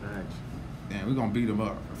 Right. Then we're gonna beat him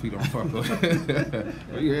up if he don't fuck with.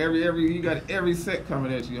 You got every set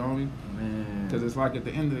coming at you, homie. Man. Because it's like at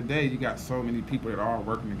the end of the day, you got so many people that are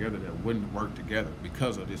working together that wouldn't work together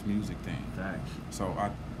because of this music thing. Facts. So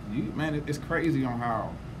man, it's crazy on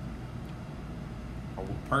how a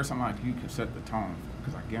person like you can set the tone.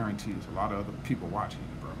 Because I guarantee there's a lot of other people watching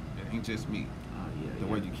you, bro. It ain't just me. The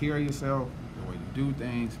way you carry yourself, the way you do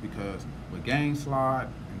things, because with Gang Slide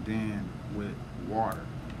and then with Water.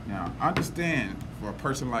 Now, understand for a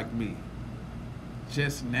person like me,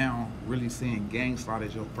 just now really seeing Gang Slide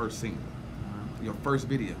as your first single, your first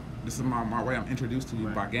video. This is my way I'm introduced to you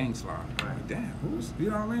by Gang Slide. Right. Like, damn, you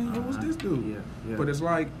know what I mean? Who's this dude? Yeah. But it's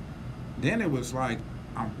like, then it was like,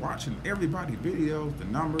 I'm watching everybody's videos, the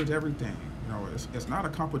numbers, everything. You know, it's not a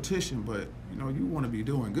competition, but you know, you want to be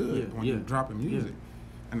doing good when you're dropping music.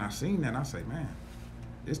 And I seen that, and I say, man,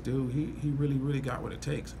 this dude, he really got what it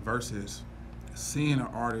takes. Versus seeing an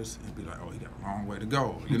artist and be like, oh, he got a long way to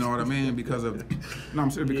go. You know what I mean? Because of, no,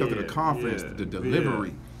 I'm serious, because of the confidence, the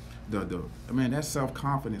delivery, I mean, that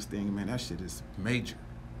self-confidence thing, man, that shit is major.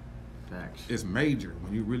 Facts. It's major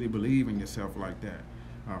when you really believe in yourself like that.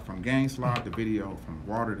 From Gang Slide to video, from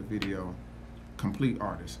Water to video, complete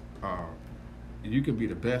artist. You can be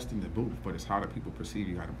the best in the booth, but it's how the people perceive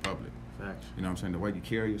you out in public. Facts. You know what I'm saying? The way you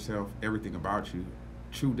carry yourself, everything about you,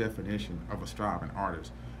 true definition of a striving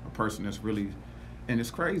artist. A person that's really, and it's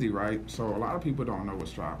crazy, right? So a lot of people don't know what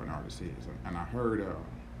striving artist is. And I heard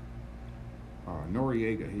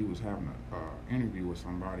Noriega, he was having an interview with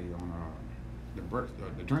somebody on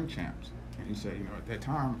the Drink Champs. And he said, you know, at that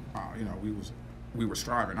time, you know, we were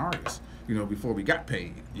striving artists, you know, before we got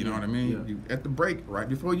paid. You know what I mean? Yeah. You, at the break, right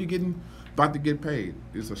before you about to get paid,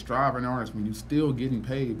 it's a striving artist when you still getting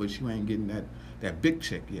paid, but you ain't getting that big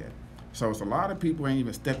check yet. So it's a lot of people ain't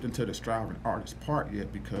even stepped into the striving artist part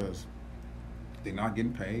yet because they're not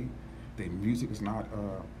getting paid. Their music is not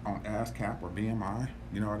on ASCAP or BMI.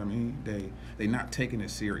 You know what I mean? They not taking it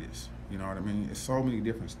serious. You know what I mean? There's so many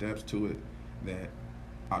different steps to it that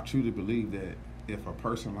I truly believe that if a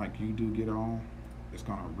person like you do get on, it's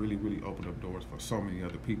gonna really open up doors for so many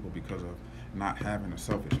other people because of not having a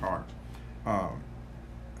selfish heart.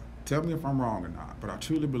 Tell me if I'm wrong or not, but I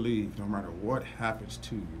truly believe no matter what happens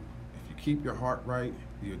to you, if you keep your heart right,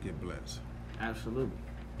 you'll get blessed. Absolutely.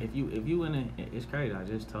 If you in a, it's crazy. I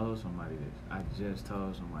just told somebody this.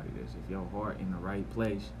 If your heart in the right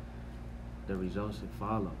place, the results will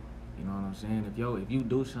follow. You know what I'm saying? If you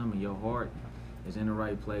do something, your heart is in the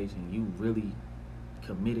right place, and you really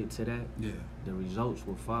committed to that, the results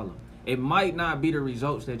will follow. It might not be the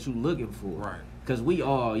results that you're looking for, right? Because we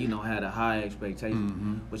all, you know, had a high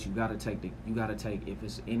expectation, but you gotta take if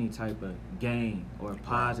it's any type of gain or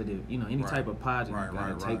positive, you know, any type of positive, you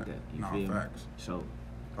gotta take that. You feel facts. me? So,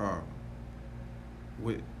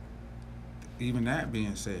 with even that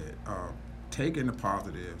being said, taking the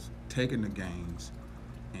positives, taking the gains,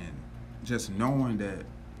 and just knowing that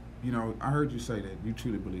you know, I heard you say that you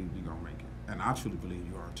truly believe you're gonna make it. And I truly believe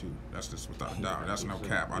you are too. That's just without a doubt. That's no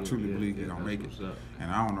cap. I truly believe you're gonna make it.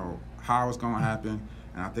 And I don't know how it's gonna happen.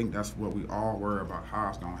 And I think that's what we all worry about, how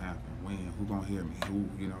it's gonna happen, when, who gonna hear me, who,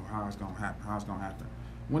 you know, how it's gonna happen, how it's gonna happen.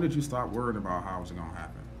 When did you stop worrying about how it's gonna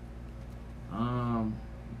happen?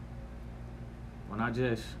 When I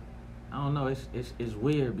don't know, it's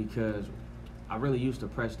weird because I really used to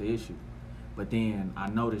press the issue, but then I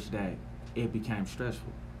noticed that it became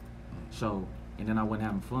stressful. So, and then I wasn't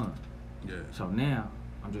having fun. Yeah. So now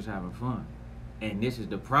I'm just having fun, and this is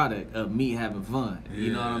the product of me having fun. Yeah,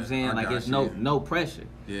 you know what I'm saying? Like it's no pressure.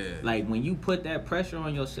 Yeah. Like when you put that pressure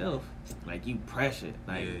on yourself, like you pressure.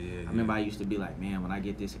 Like I remember I used to be like, man, when I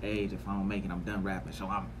get this age, if I don't make it, I'm done rapping. So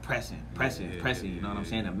I'm pressing. You know what I'm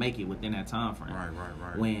saying? To make it within that time frame.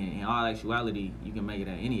 Right. When in all actuality, you can make it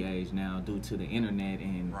at any age now due to the internet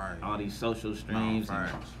and all these social streams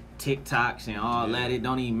and TikToks and all that. It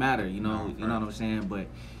don't even matter. You know what I'm saying? But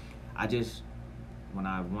I just, when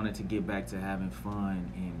I wanted to get back to having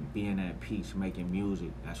fun and being at peace, making music,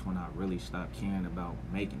 that's when I really stopped caring about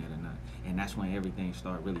making it or not. And that's when everything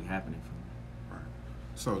started really happening for me. Right.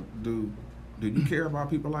 So, do you care about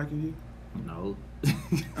people liking you? No.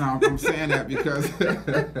 I'm saying that because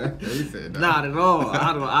he said no. Not at all.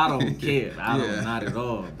 I don't care. Not at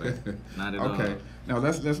all, bro. Not at all. Okay. Now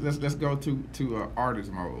let's go to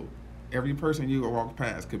artist mode. Every person you walk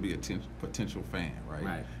past could be a potential fan, right?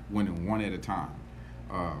 Right. One at a time.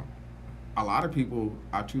 A lot of people,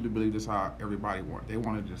 I truly believe this is how everybody wants. They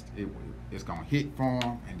want to just, it's going to hit for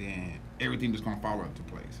them, and then everything just going to fall into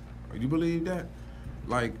place. You believe that?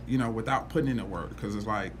 Like, you know, without putting in the work. Because it's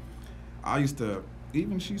like,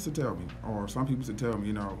 even she used to tell me, or some people used to tell me,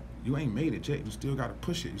 you know, you ain't made it yet. You still got to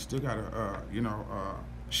push it. You still got to,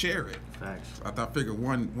 share it. Facts. I figured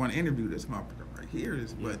one interview, this motherfucker right here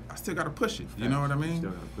is, but I still got to push it. You know what I mean?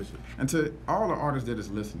 Still got to push it. And to all the artists that is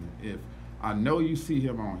listening, if I know you see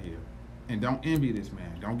him on here, and don't envy this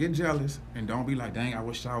man, don't get jealous, and don't be like, dang, I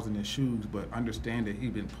wish I was in his shoes, but understand that he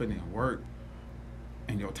been putting in work,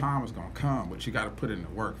 and your time is gonna come, but you got to put in the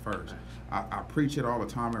work first. I preach it all the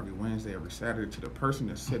time, every Wednesday, every Saturday, to the person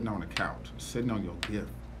that's sitting on the couch, sitting on your gift.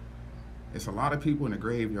 It's a lot of people in the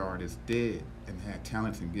graveyard that's dead and had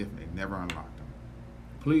talents and gifts, and they never unlocked them.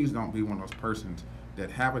 Please don't be one of those persons that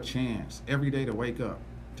have a chance every day to wake up,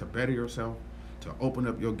 to better yourself, to open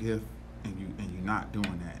up your gift, and you're not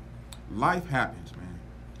doing that. Life happens, man.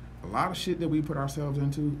 A lot of shit that we put ourselves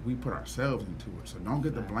into, we put ourselves into it. So don't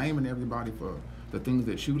get to blaming everybody for the things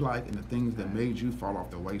that you like and the things that made you fall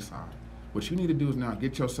off the wayside. What you need to do is now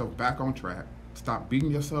get yourself back on track. Stop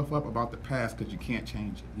beating yourself up about the past because you can't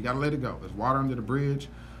change it. You got to let it go. There's water under the bridge,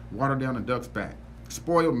 water down the duck's back.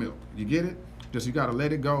 Spoiled milk. You get it? Just you got to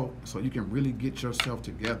let it go so you can really get yourself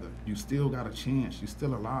together. You still got a chance. You're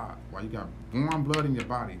still alive. While you got warm blood in your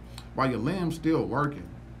body, while your limbs still working,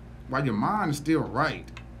 while your mind is still right,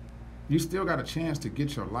 you still got a chance to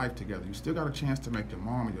get your life together. You still got a chance to make your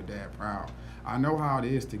mom and your dad proud. I know how it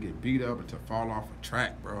is to get beat up and to fall off a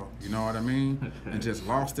track, bro. You know what I mean? And just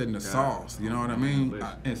lost it in the sauce. You know what I mean?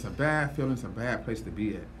 It's a bad feeling. It's a bad place to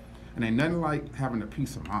be at. And ain't nothing like having a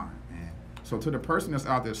peace of mind, man. So to the person that's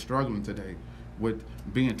out there struggling today with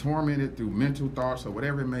being tormented through mental thoughts or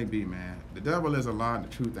whatever it may be, man, the devil is a lie and the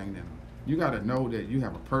truth ain't in him. You got to know that you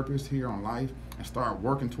have a purpose here on life and start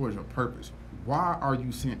working towards your purpose. Why are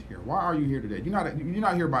you sent here? Why are you here today? You're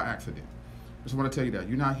not here by accident. I just want to tell you that.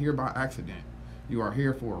 You're not here by accident. You are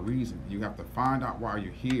here for a reason. You have to find out why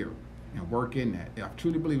you're here and work in that. I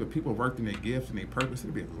truly believe if people worked in their gifts and their purpose,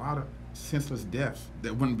 there'd be a lot of senseless deaths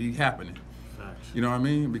that wouldn't be happening. Facts. You know what I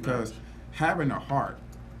mean? Because having a heart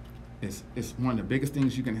is one of the biggest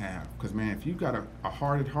things you can have. Because, man, if you got a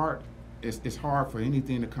hearted heart, it's hard for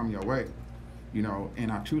anything to come your way. You know,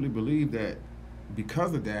 and I truly believe that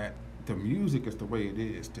because of that, the music is the way it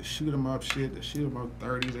is. To shoot 'em up shit, to shoot 'em up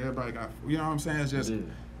 30s, everybody got, you know what I'm saying? It's just,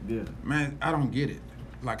 man, I don't get it.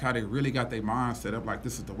 Like how they really got their mind set up like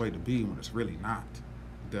this is the way to be when it's really not.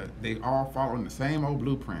 They all following the same old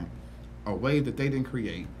blueprint, a way that they didn't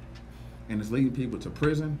create, and it's leading people to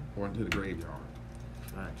prison or into the graveyard.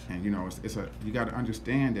 Facts. And you know, you got to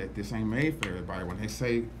understand that this ain't made for everybody. When they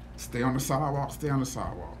say stay on the sidewalk, stay on the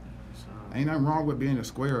sidewalk. Ain't nothing wrong with being a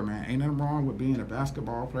square, man. Ain't nothing wrong with being a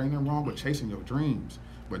basketball player. Ain't nothing wrong with chasing your dreams.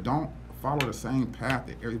 But don't follow the same path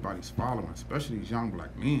that everybody's following, especially these young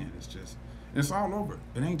black men. It's all over.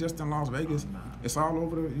 It ain't just in Las Vegas. It's all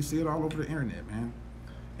over. You see it all over the internet, man.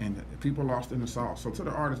 And people lost in the sauce. So to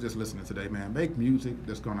the artists that's listening today, man, make music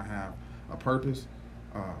that's going to have a purpose.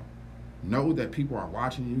 Know that people are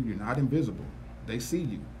watching you. You're not invisible. They see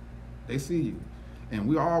you. They see you. And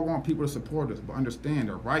we all want people to support us, but understand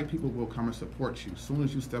the right people will come and support you as soon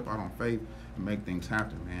as you step out on faith and make things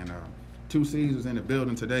happen, man. TwoCeez is in the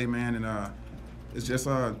building today, man, and it's just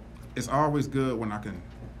it's always good when I can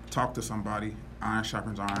talk to somebody, iron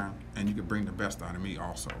sharpens iron, and you can bring the best out of me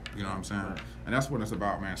also. You know what I'm saying? Right. And that's what it's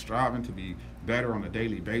about, man. Striving to be better on a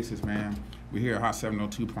daily basis, man. We here at Hot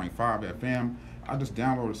 702.5 FM. I just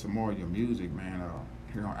downloaded some more of your music, man,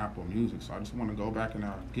 here on Apple Music. So I just want to go back and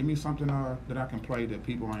give me something that I can play that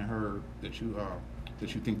people ain't heard that you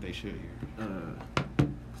think they should hear.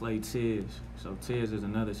 Play TwoCeez. So TwoCeez is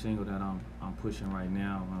another single that I'm pushing right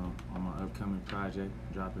now on my upcoming project,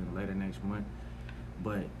 dropping later next month.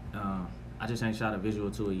 But I just ain't shot a visual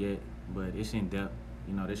to it yet, but it's in depth.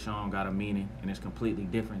 You know, this song got a meaning, and it's completely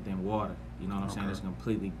different than Water. You know what I'm saying? It's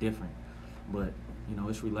completely different, but you know,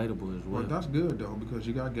 it's relatable as well. Well, that's good though, because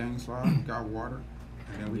you got Gang Slide, you got Water,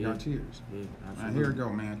 and then we got Tears. Yeah, absolutely. And here we go,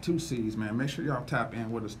 man. TwoCeez, man. Make sure y'all tap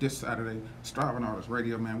in with us this Saturday. Striving Artist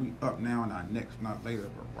Radio, man. We up now, not next, not later,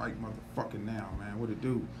 but right motherfucking now, man. What it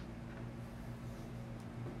do?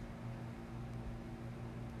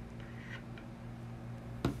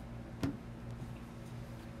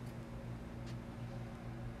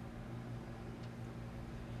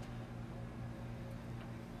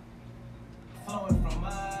 Flowing from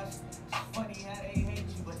us. It's funny how they hate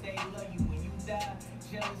you, but they love you when you die.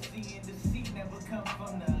 Jealousy and deceit never come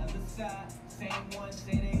from the other side. Same ones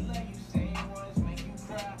say they love you, same ones make you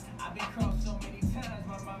cry. I've been crossed so many times,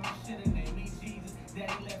 my mama should've named me Jesus.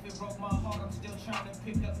 Daddy left, it broke my heart, I'm still trying to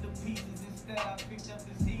pick up the pieces. Instead I picked up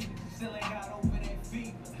this heat, still ain't got over that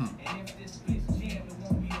fever. And if this bitch jam, it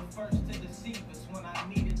won't be the first to deceive us when I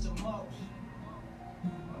need it the most.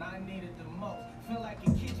 When I need it the most. Feel like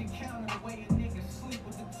a kitchen counter, the way a nigga sleep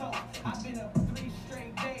with the toast. I've been up 3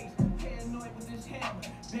 straight days, paranoid with this hammer.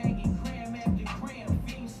 Bagging gram after gram,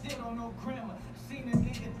 fiends still don't know grammar. Seen a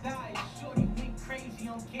nigga die, shorty went crazy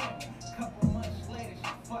on camera. Couple months later,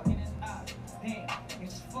 she fucking his eye. Damn,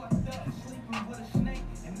 it's fucked up, sleeping with a snake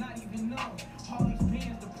and not even knowing. All these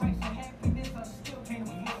bands, the price of happiness, I still can't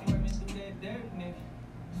afford. Swerving through that dirt, nigga.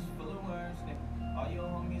 It's full of worms, nigga. All your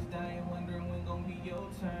homies dying, wondering when gon' be your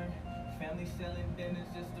turn. Family selling dinners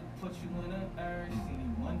just to put you in an urge. Seen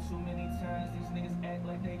it one too many times, these niggas act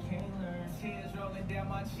like they can't learn. Tears rolling down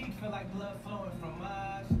my cheek, feel like blood flowing from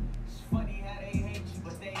eyes. It's funny how they hate you,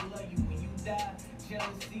 but they love you when you die.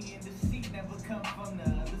 Jealousy and deceit never come from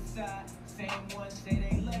the other side. Same ones say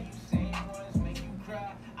they love you, same ones make you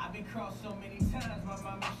cry. I've been crossed so many times, my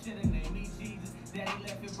mama should've named me Jesus. Daddy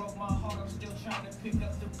left, it broke my heart, I'm still trying to pick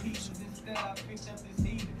up the pieces. Instead I picked up this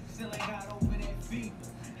heater, still ain't got over that fever.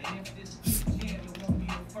 And if this jam, it won't be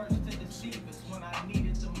the first to deceive us when I need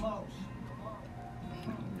it the most.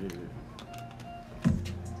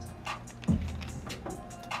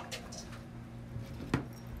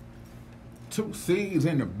 TwoCeez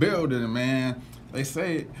in the building, man. They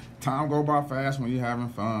say time go by fast when you're having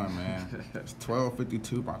fun, man. It's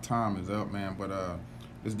 12:52. My time is up, man. But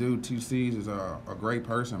this dude TwoCeez is a great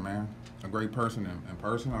person, man. A great person in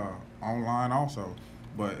person, online also.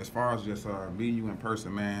 But as far as just meeting you in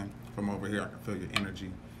person, man, from over here, I can feel your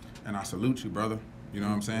energy. And I salute you, brother. You know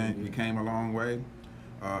what I'm saying? You came a long way.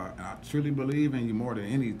 And I truly believe in you more than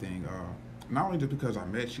anything. Not only just because I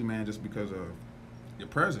met you, man, just because of your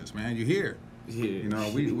presence, man. You're here. Yeah. You know,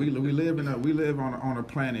 we live on a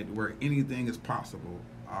planet where anything is possible.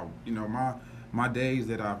 You know, my days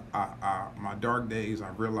that my dark days, I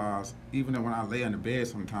realized even when I lay in the bed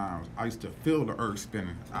sometimes, I used to feel the earth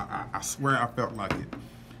spinning. I swear I felt like it.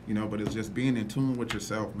 You know, but it's just being in tune with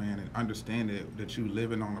yourself, man, and understanding that you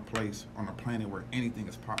living on a planet where anything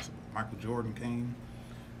is possible. Michael Jordan came,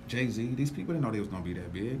 Jay-Z, these people didn't know they was gonna be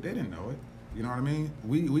that big. They didn't know it. You know what I mean?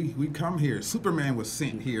 We come here. Superman was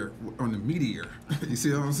sent here on the meteor. You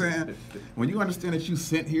see what I'm saying? When you understand that you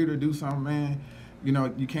sent here to do something, man, you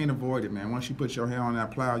know, you can't avoid it, man. Once you put your hand on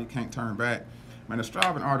that plow, you can't turn back. Man, the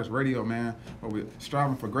Striving Artist Radio, man, where we're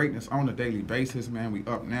striving for greatness on a daily basis, man. We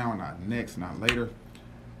up now, not next, not later.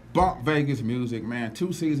 Bump Vegas music, man.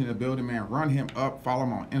 TwoCeez in the building, man. Run him up. Follow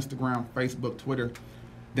him on Instagram, Facebook, Twitter.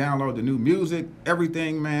 Download the new music,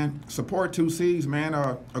 everything, man. Support TwoCeez, man.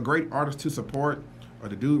 A great artist to support.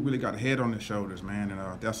 The dude really got a head on his shoulders, man,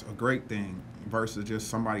 and that's a great thing versus just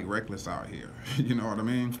somebody reckless out here. You know what I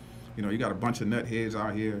mean? You know, you got a bunch of nutheads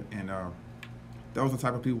out here, and those are the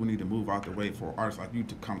type of people we need to move out the way for artists like you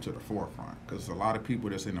to come to the forefront. Because there's a lot of people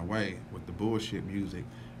that's in the way with the bullshit music.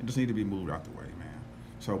 It just need to be moved out the way, man.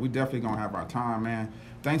 So we definitely gonna have our time, man.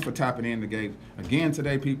 Thanks for tapping in again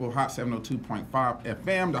today, people. Hot 702.5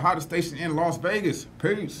 FM, the hottest station in Las Vegas.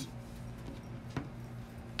 Peace.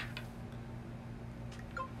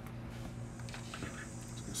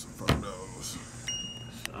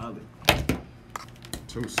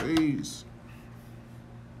 TwoCeez.